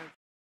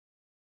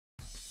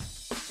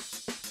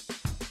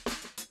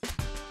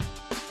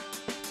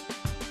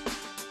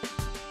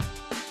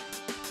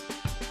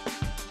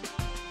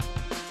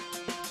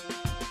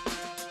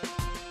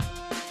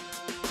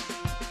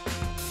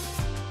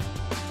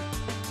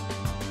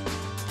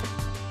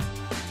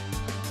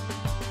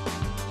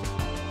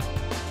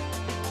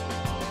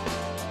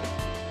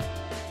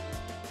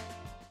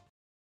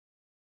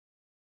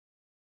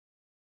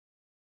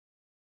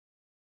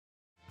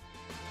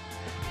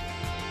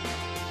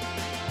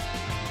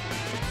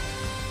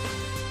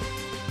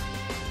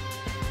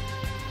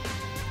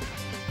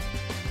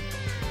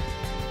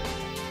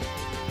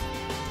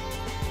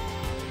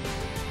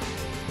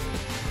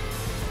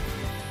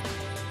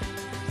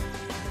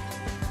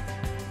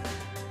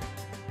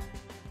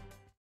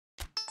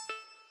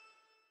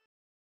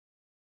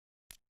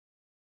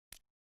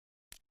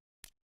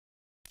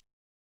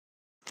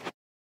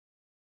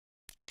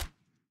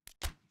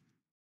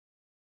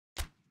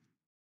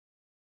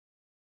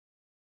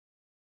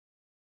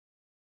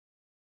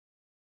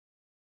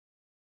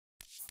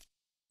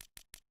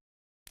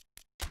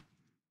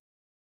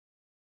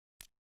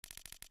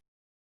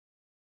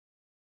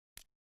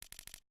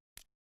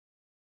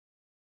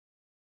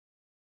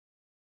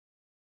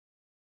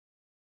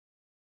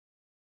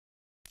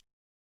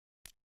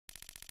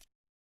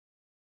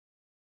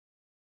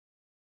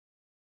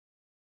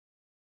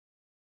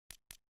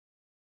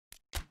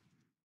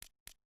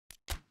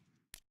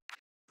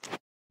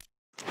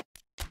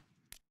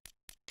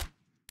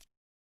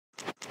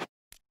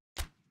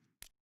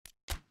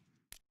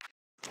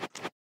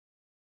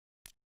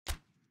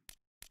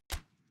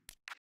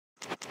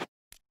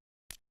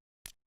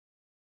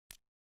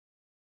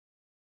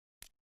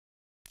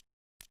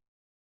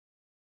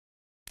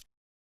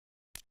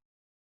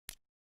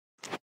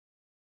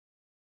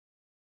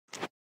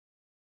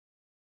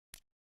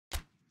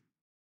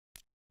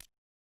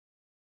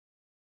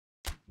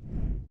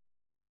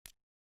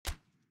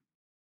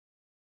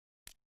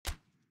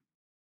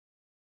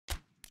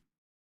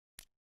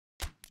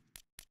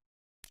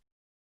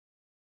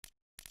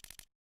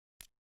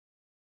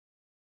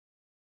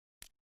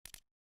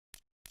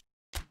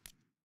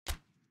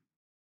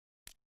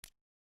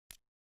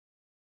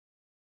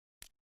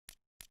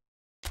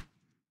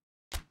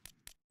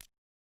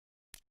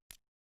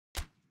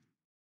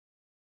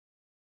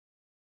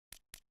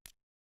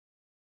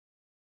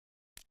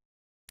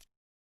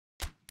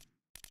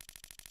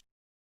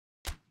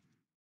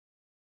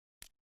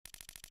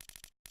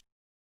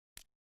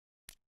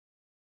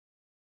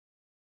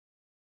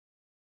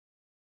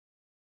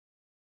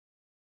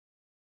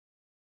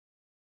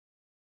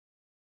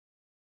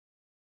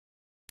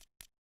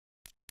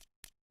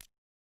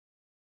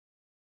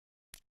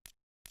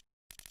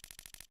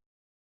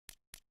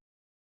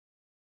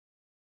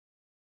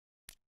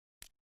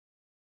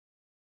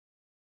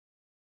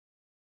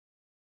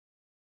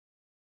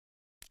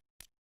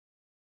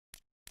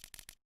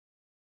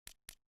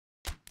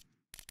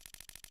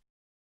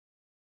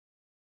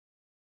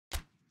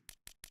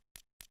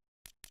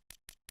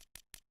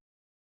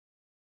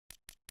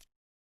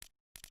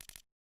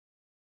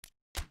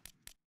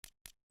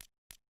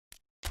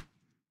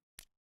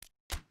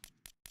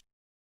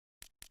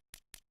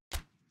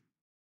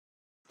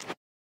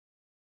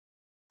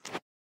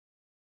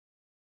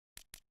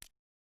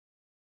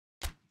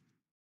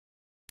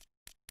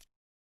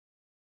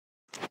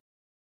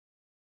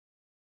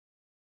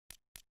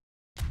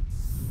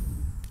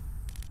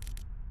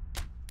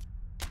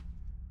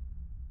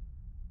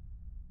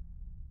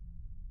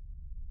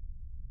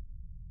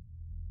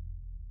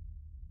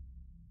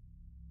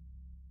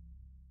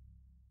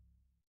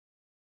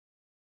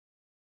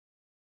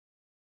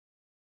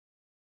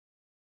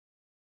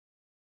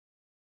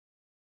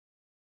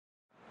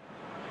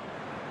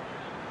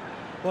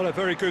 Well, a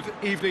very good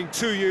evening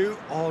to you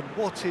on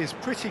what is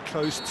pretty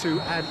close to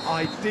an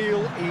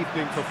ideal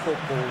evening for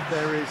football.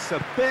 There is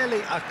barely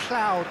a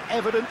cloud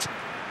evident.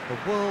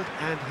 The world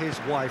and his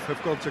wife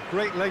have gone to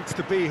great lengths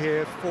to be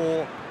here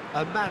for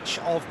a match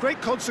of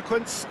great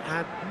consequence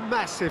and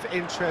massive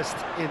interest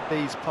in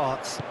these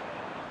parts.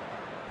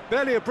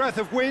 Barely a breath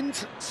of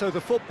wind, so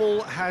the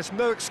football has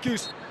no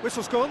excuse.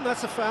 Whistle's gone,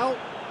 that's a foul.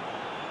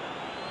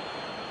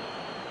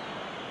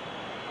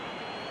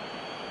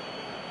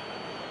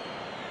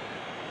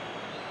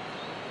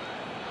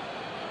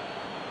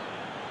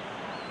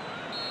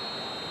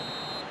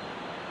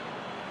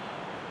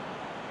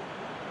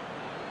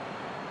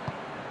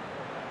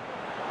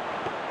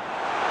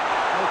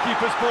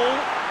 Keeper's ball.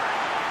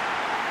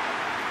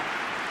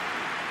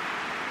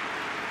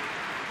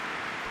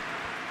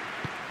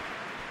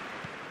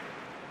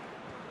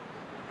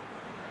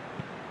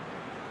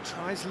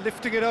 Tries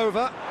lifting it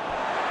over.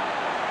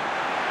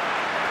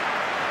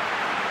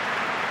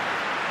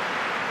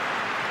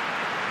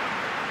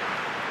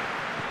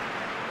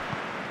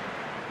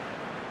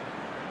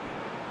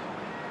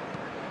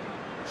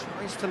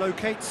 Tries to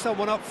locate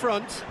someone up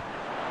front.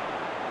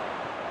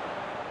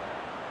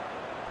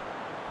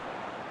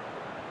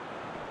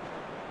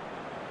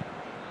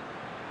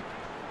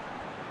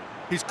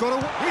 He's got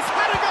he's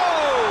had a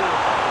goal!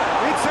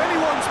 It's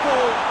anyone's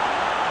ball.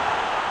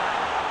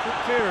 Good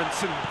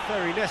clearance and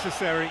very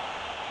necessary.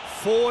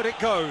 Forward it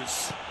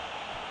goes.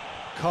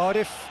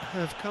 Cardiff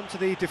have come to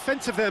the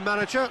defence of their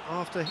manager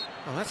after...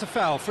 Oh, that's a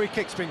foul. Free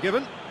kick's been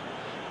given.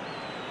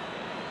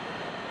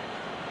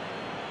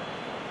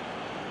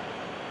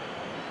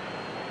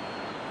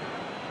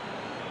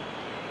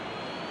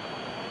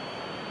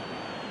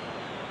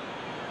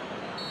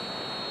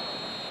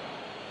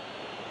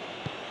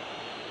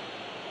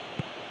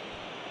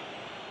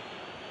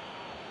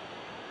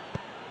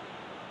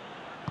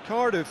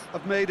 Cardiff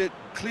have made it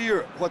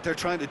clear what they're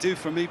trying to do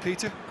for me,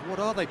 Peter. What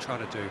are they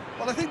trying to do?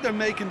 Well, I think they're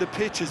making the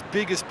pitch as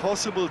big as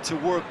possible to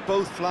work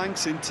both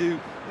flanks into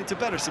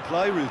better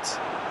supply routes.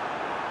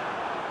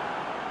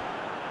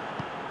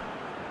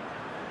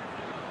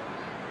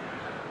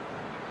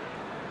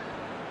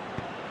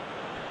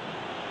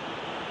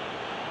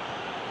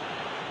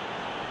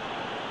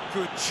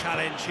 Good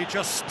challenge, he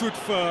just stood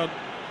firm.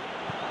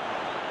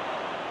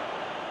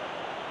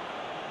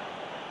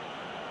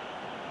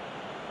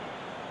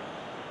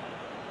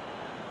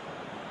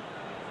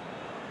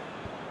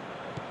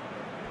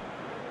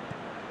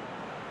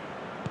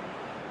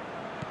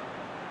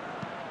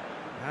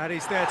 And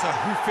he's there to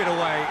hoof it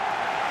away.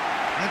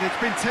 And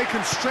it's been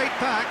taken straight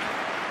back.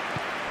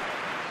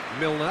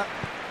 Milner.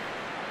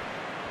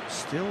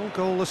 Still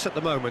goalless at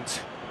the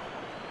moment.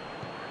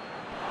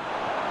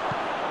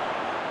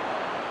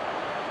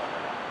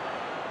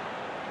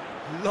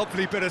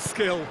 Lovely bit of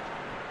skill.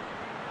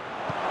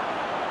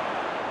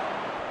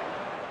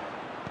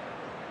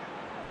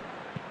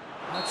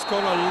 That's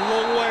gone a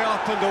long way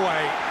up and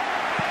away.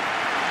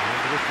 And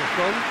the whistle's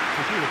gone,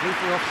 presumably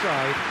for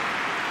offside.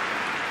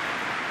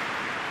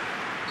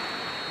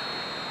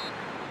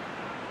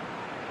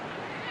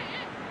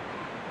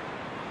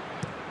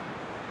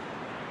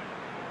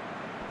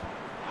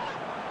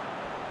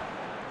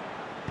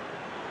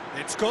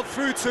 It's got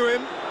through to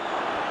him.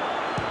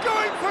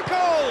 Going for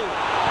goal!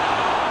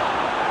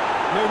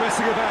 No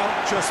messing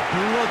about, just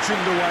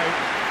bludgeoned away.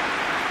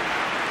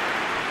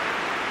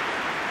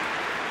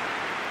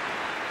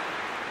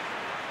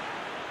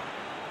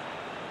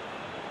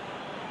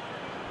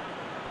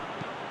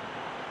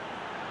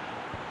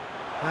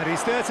 And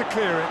he's there to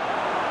clear it.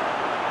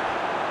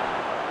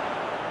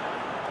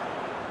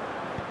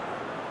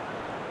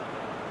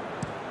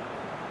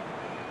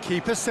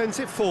 Keeper sends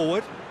it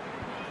forward.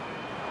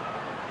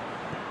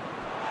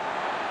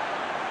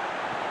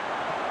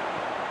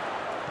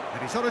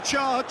 He's on a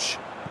charge,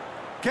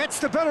 gets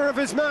the better of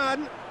his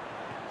man,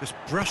 just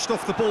brushed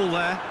off the ball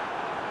there.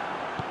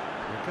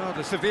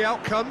 Regardless of the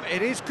outcome,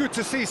 it is good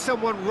to see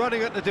someone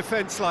running at the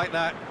defence like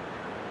that.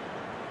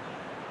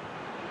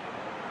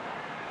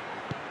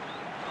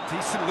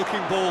 Decent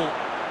looking ball.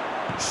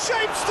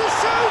 Shapes to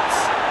shoot!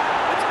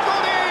 It's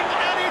gone in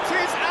and it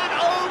is an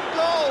own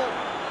goal!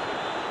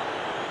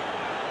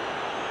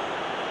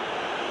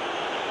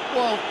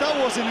 Well, that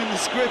wasn't in the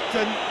script,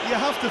 and you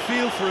have to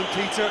feel for him,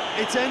 Peter.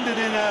 It's ended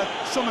in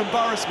some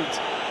embarrassment.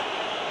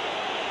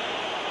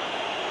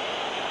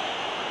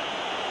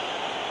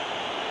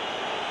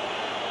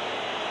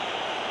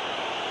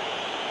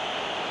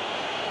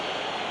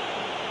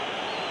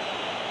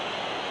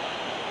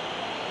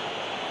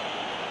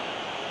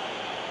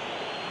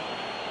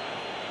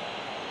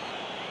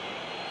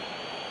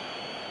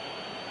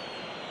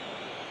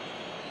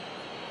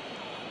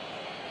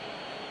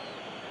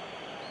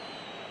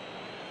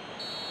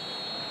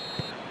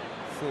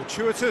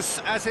 Fortuitous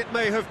as it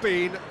may have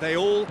been, they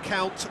all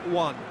count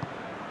one.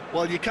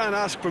 Well, you can't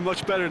ask for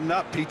much better than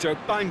that, Peter.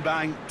 Bang,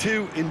 bang,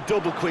 two in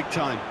double quick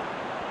time.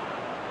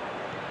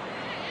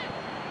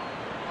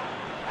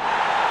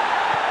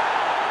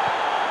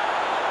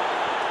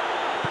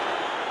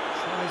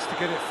 Tries to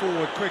get it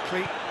forward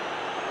quickly.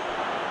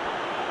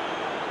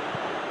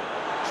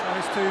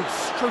 Tries to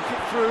stroke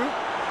it through.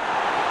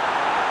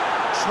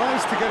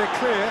 Tries to get it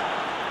clear.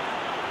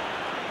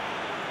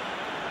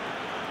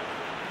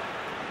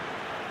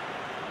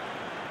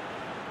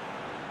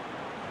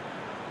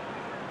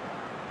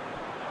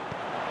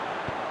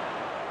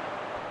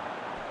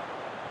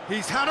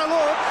 He's had a look.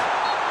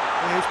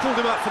 Yeah, he's pulled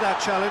him up for that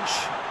challenge.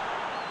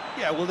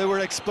 Yeah, well, they were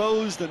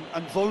exposed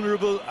and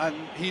vulnerable, and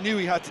he knew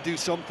he had to do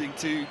something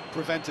to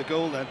prevent a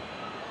goal then.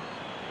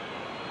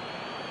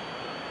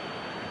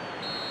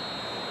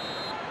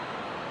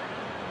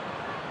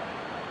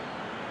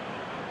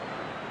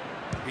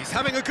 He's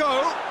having a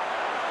go.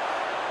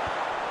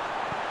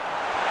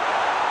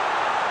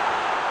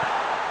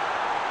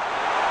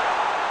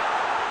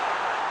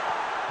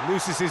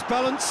 Loses his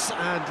balance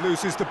and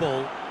loses the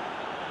ball.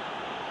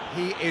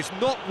 He is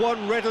not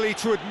one readily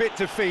to admit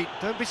defeat.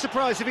 Don't be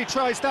surprised if he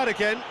tries that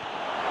again.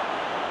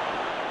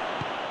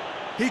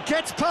 He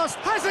gets past,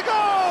 has a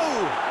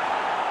goal!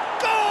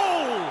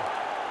 Goal!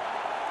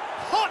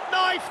 Hot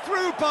knife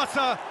through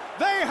butter.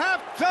 They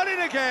have done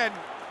it again.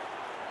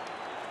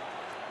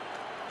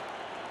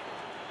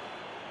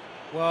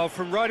 Well,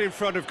 from right in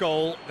front of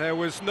goal, there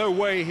was no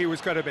way he was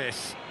going to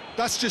miss.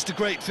 That's just a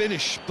great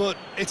finish, but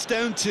it's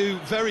down to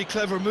very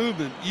clever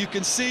movement. You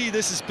can see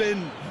this has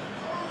been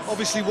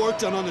obviously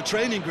worked on the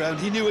training ground.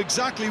 He knew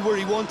exactly where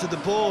he wanted the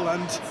ball,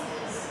 and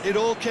it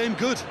all came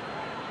good.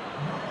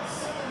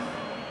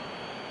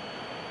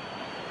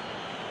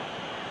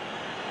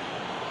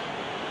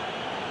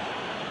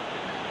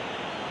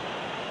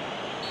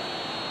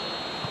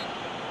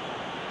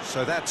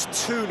 So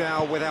that's two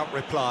now without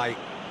reply.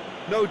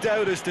 No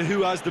doubt as to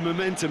who has the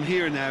momentum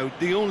here now.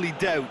 The only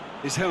doubt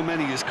is how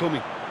many is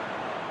coming.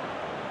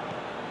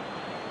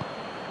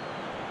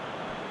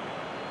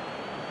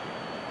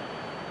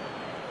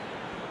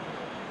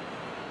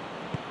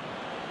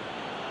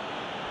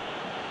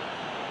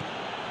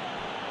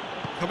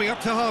 Coming up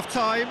to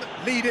half-time,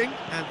 leading,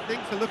 and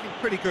things are looking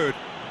pretty good.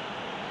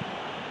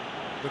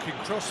 Looking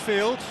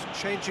cross-field,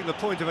 changing the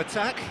point of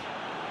attack.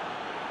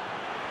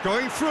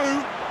 Going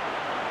through.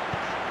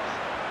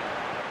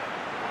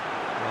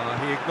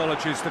 He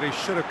acknowledges that he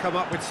should have come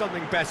up with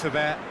something better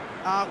there.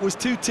 Was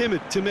too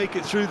timid to make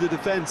it through the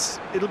defence.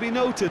 It'll be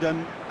noted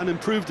and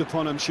improved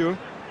upon, I'm sure.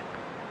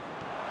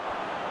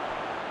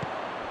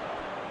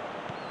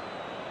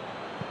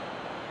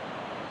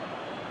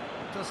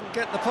 Doesn't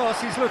get the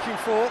pass he's looking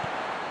for.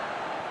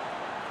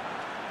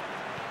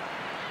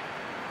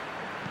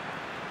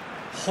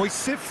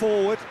 Hoists it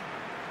forward.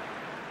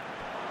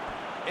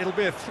 It'll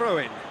be a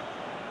throw-in.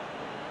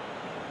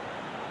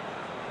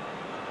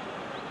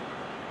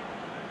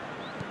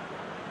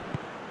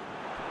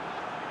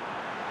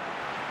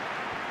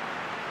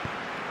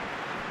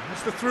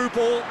 That's the through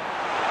ball. And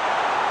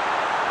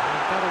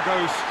that'll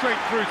go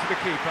straight through to the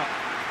keeper.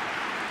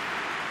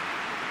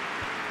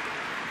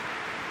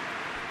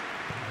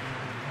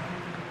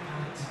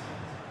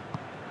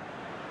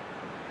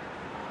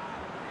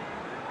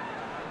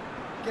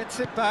 Gets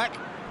it back.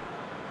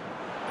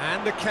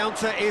 And the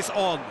counter is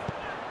on.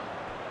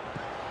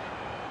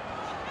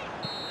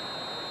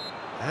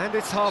 And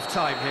it's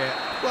half-time here.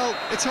 Well,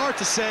 it's hard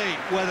to say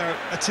whether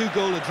a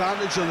two-goal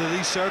advantage under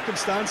these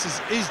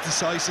circumstances is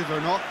decisive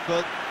or not,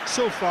 but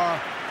so far,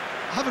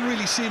 I haven't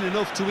really seen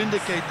enough to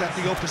indicate that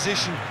the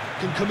opposition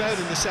can come out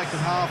in the second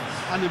half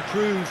and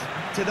improve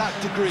to that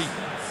degree.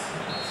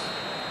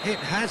 It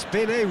has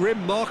been a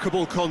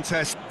remarkable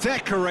contest,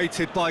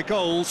 decorated by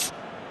goals,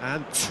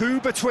 and two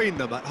between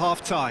them at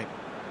half-time.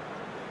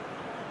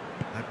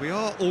 And we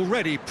are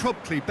already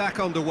promptly back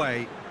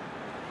underway.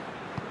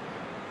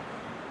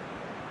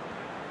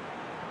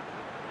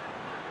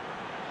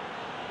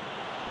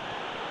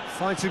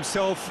 Finds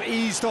himself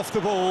eased off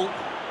the ball.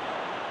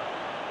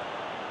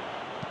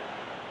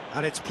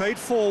 And it's played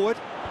forward.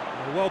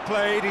 Well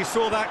played, he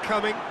saw that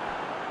coming.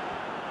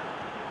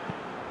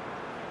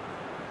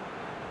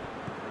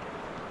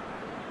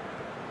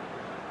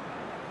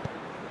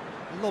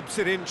 Lobs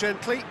it in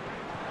gently.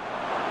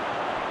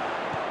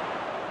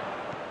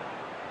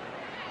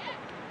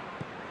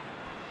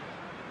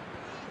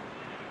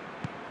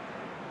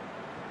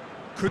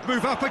 Could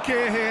move up a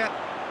gear here,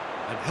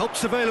 and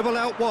help's available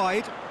out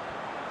wide.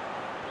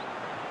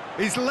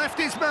 He's left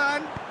his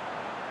man,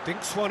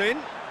 dinks one in,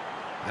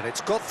 and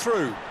it's got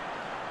through.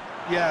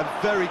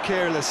 Yeah, very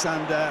careless,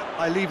 and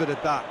I leave it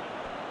at that.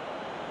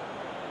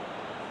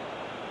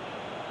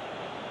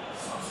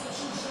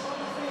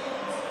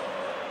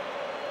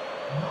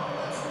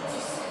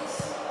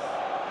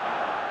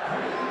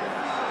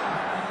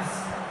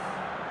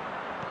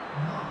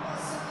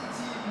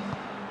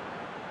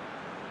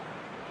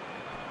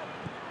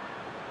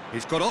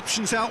 He's got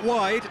options out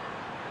wide.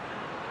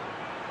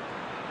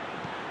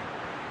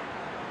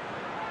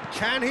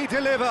 Can he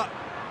deliver?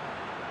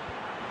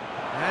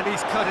 And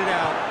he's cut it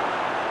out.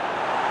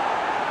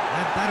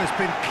 And that has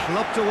been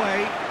clubbed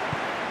away.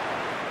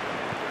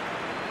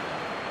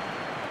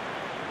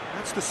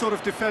 That's the sort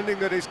of defending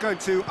that is going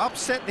to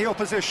upset the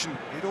opposition.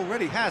 It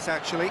already has,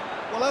 actually.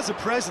 Well, as a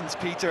presence,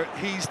 Peter,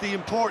 he's the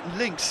important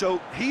link,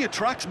 so he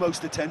attracts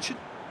most attention.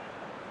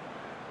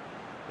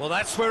 Well,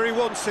 that's where he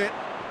wants it.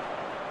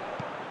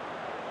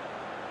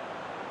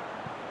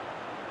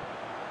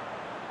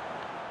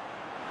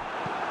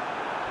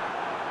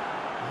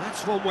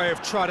 That's one way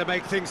of trying to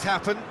make things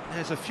happen.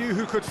 There's a few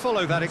who could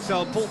follow that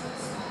example.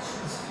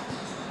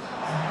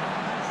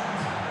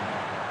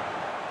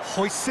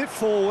 Hoists it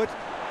forward.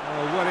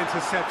 Oh, well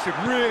intercepted,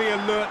 really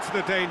alert to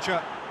the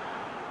danger.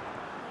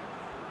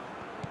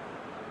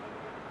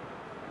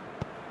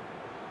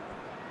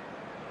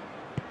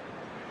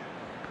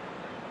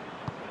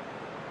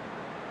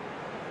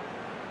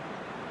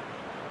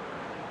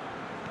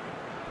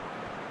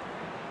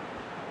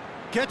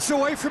 Gets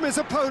away from his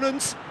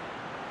opponents.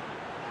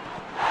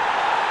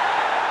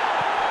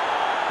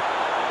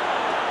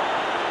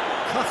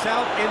 Cut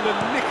out in the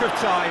nick of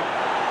time.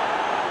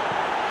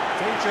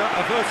 Danger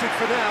averted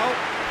for now.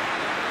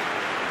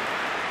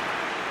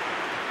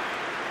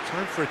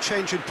 Time for a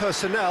change in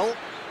personnel.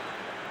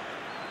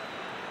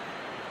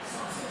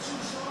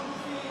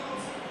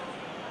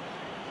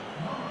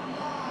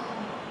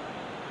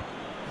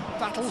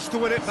 Battles to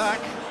win it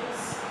back.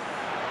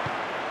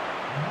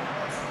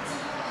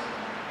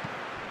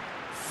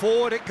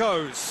 Forward it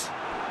goes.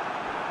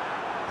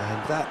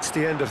 And that's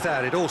the end of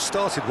that. It all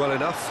started well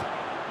enough.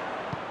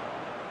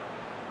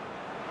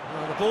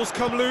 Well, the ball's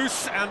come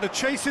loose and the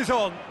chase is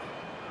on.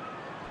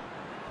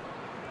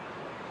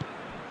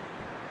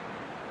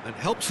 And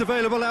help's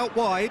available out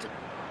wide. So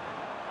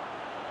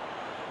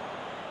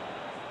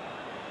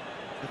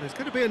there's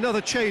going to be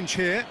another change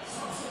here.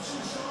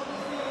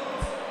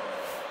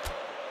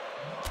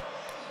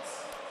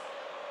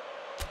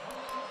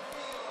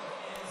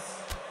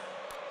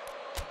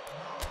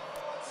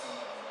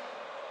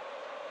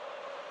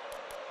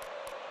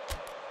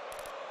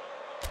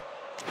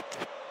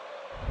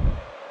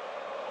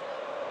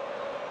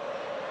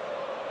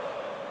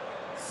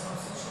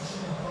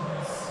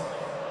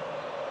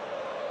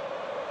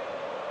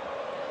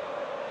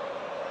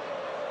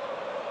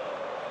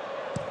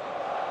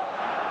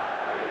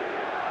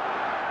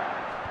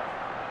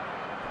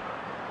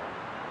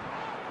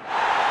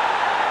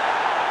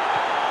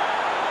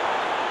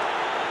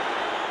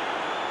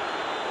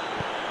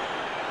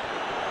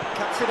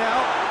 Cuts it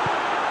out.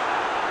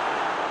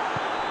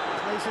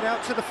 Plays it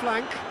out to the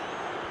flank.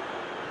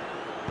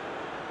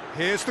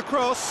 Here's the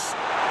cross. You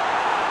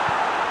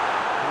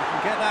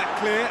can get that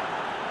clear.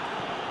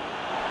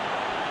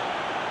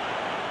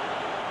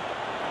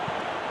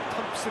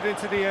 Pumps it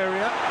into the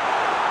area.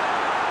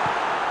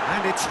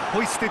 And it's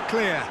hoisted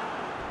clear.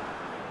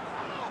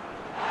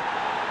 I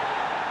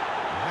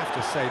have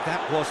to say,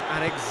 that was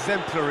an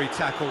exemplary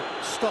tackle.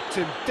 Stopped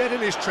him dead in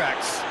his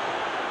tracks.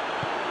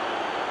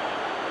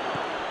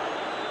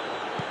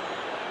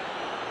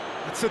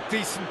 It's a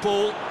decent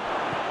ball.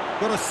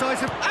 Got a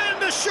size of...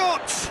 and a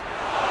shot!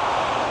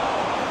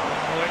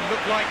 Oh, it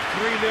looked like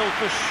 3-0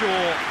 for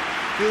sure.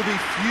 He'll be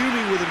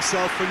fuming with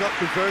himself for not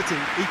converting.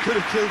 He could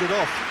have killed it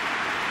off.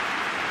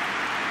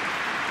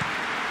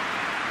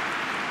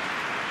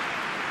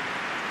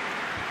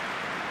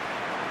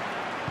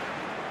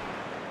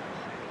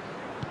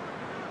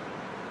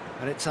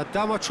 And it's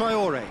Adama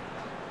Traore.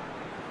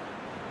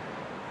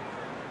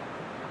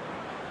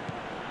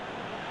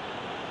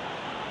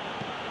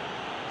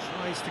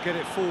 Tries to get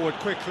it forward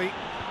quickly.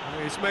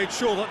 He's made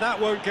sure that that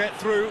won't get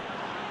through.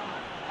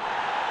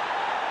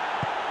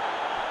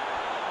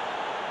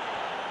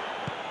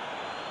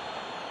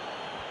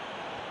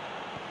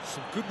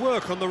 Some good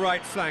work on the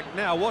right flank.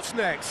 Now, what's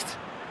next?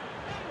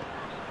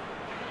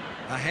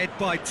 Ahead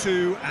by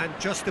 2 and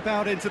just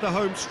about into the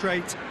home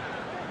straight.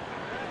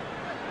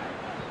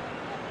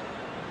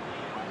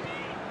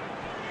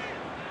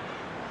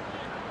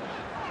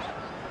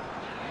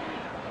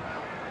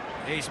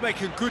 He's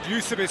making good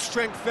use of his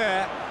strength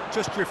there,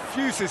 just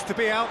refuses to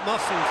be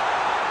out-muscled.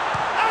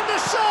 And the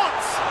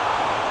shot!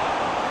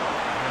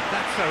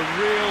 That's a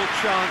real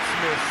chance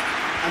missed.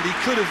 And he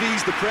could have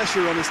eased the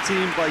pressure on his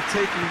team by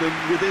taking them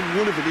within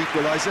one of an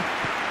equaliser.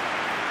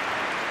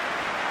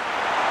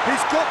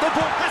 He's got the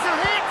ball, has a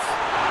hit!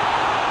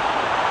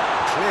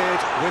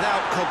 Cleared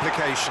without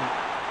complication.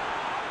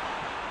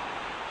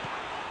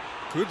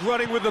 Good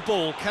running with the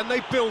ball, can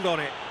they build on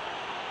it?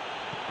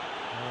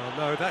 Oh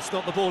no, that's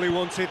not the ball he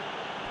wanted.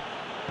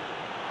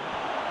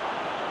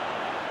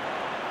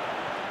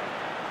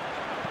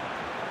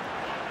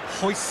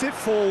 Hoists it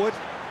forward.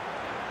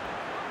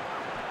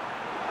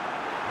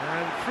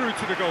 And through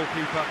to the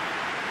goalkeeper.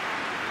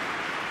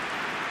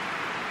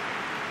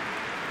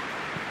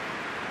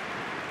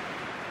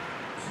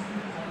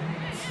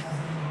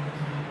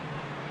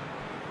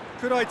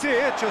 Good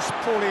idea, just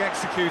poorly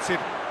executed.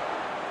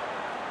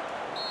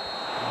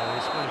 Oh,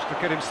 he's managed to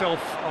get himself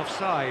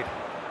offside.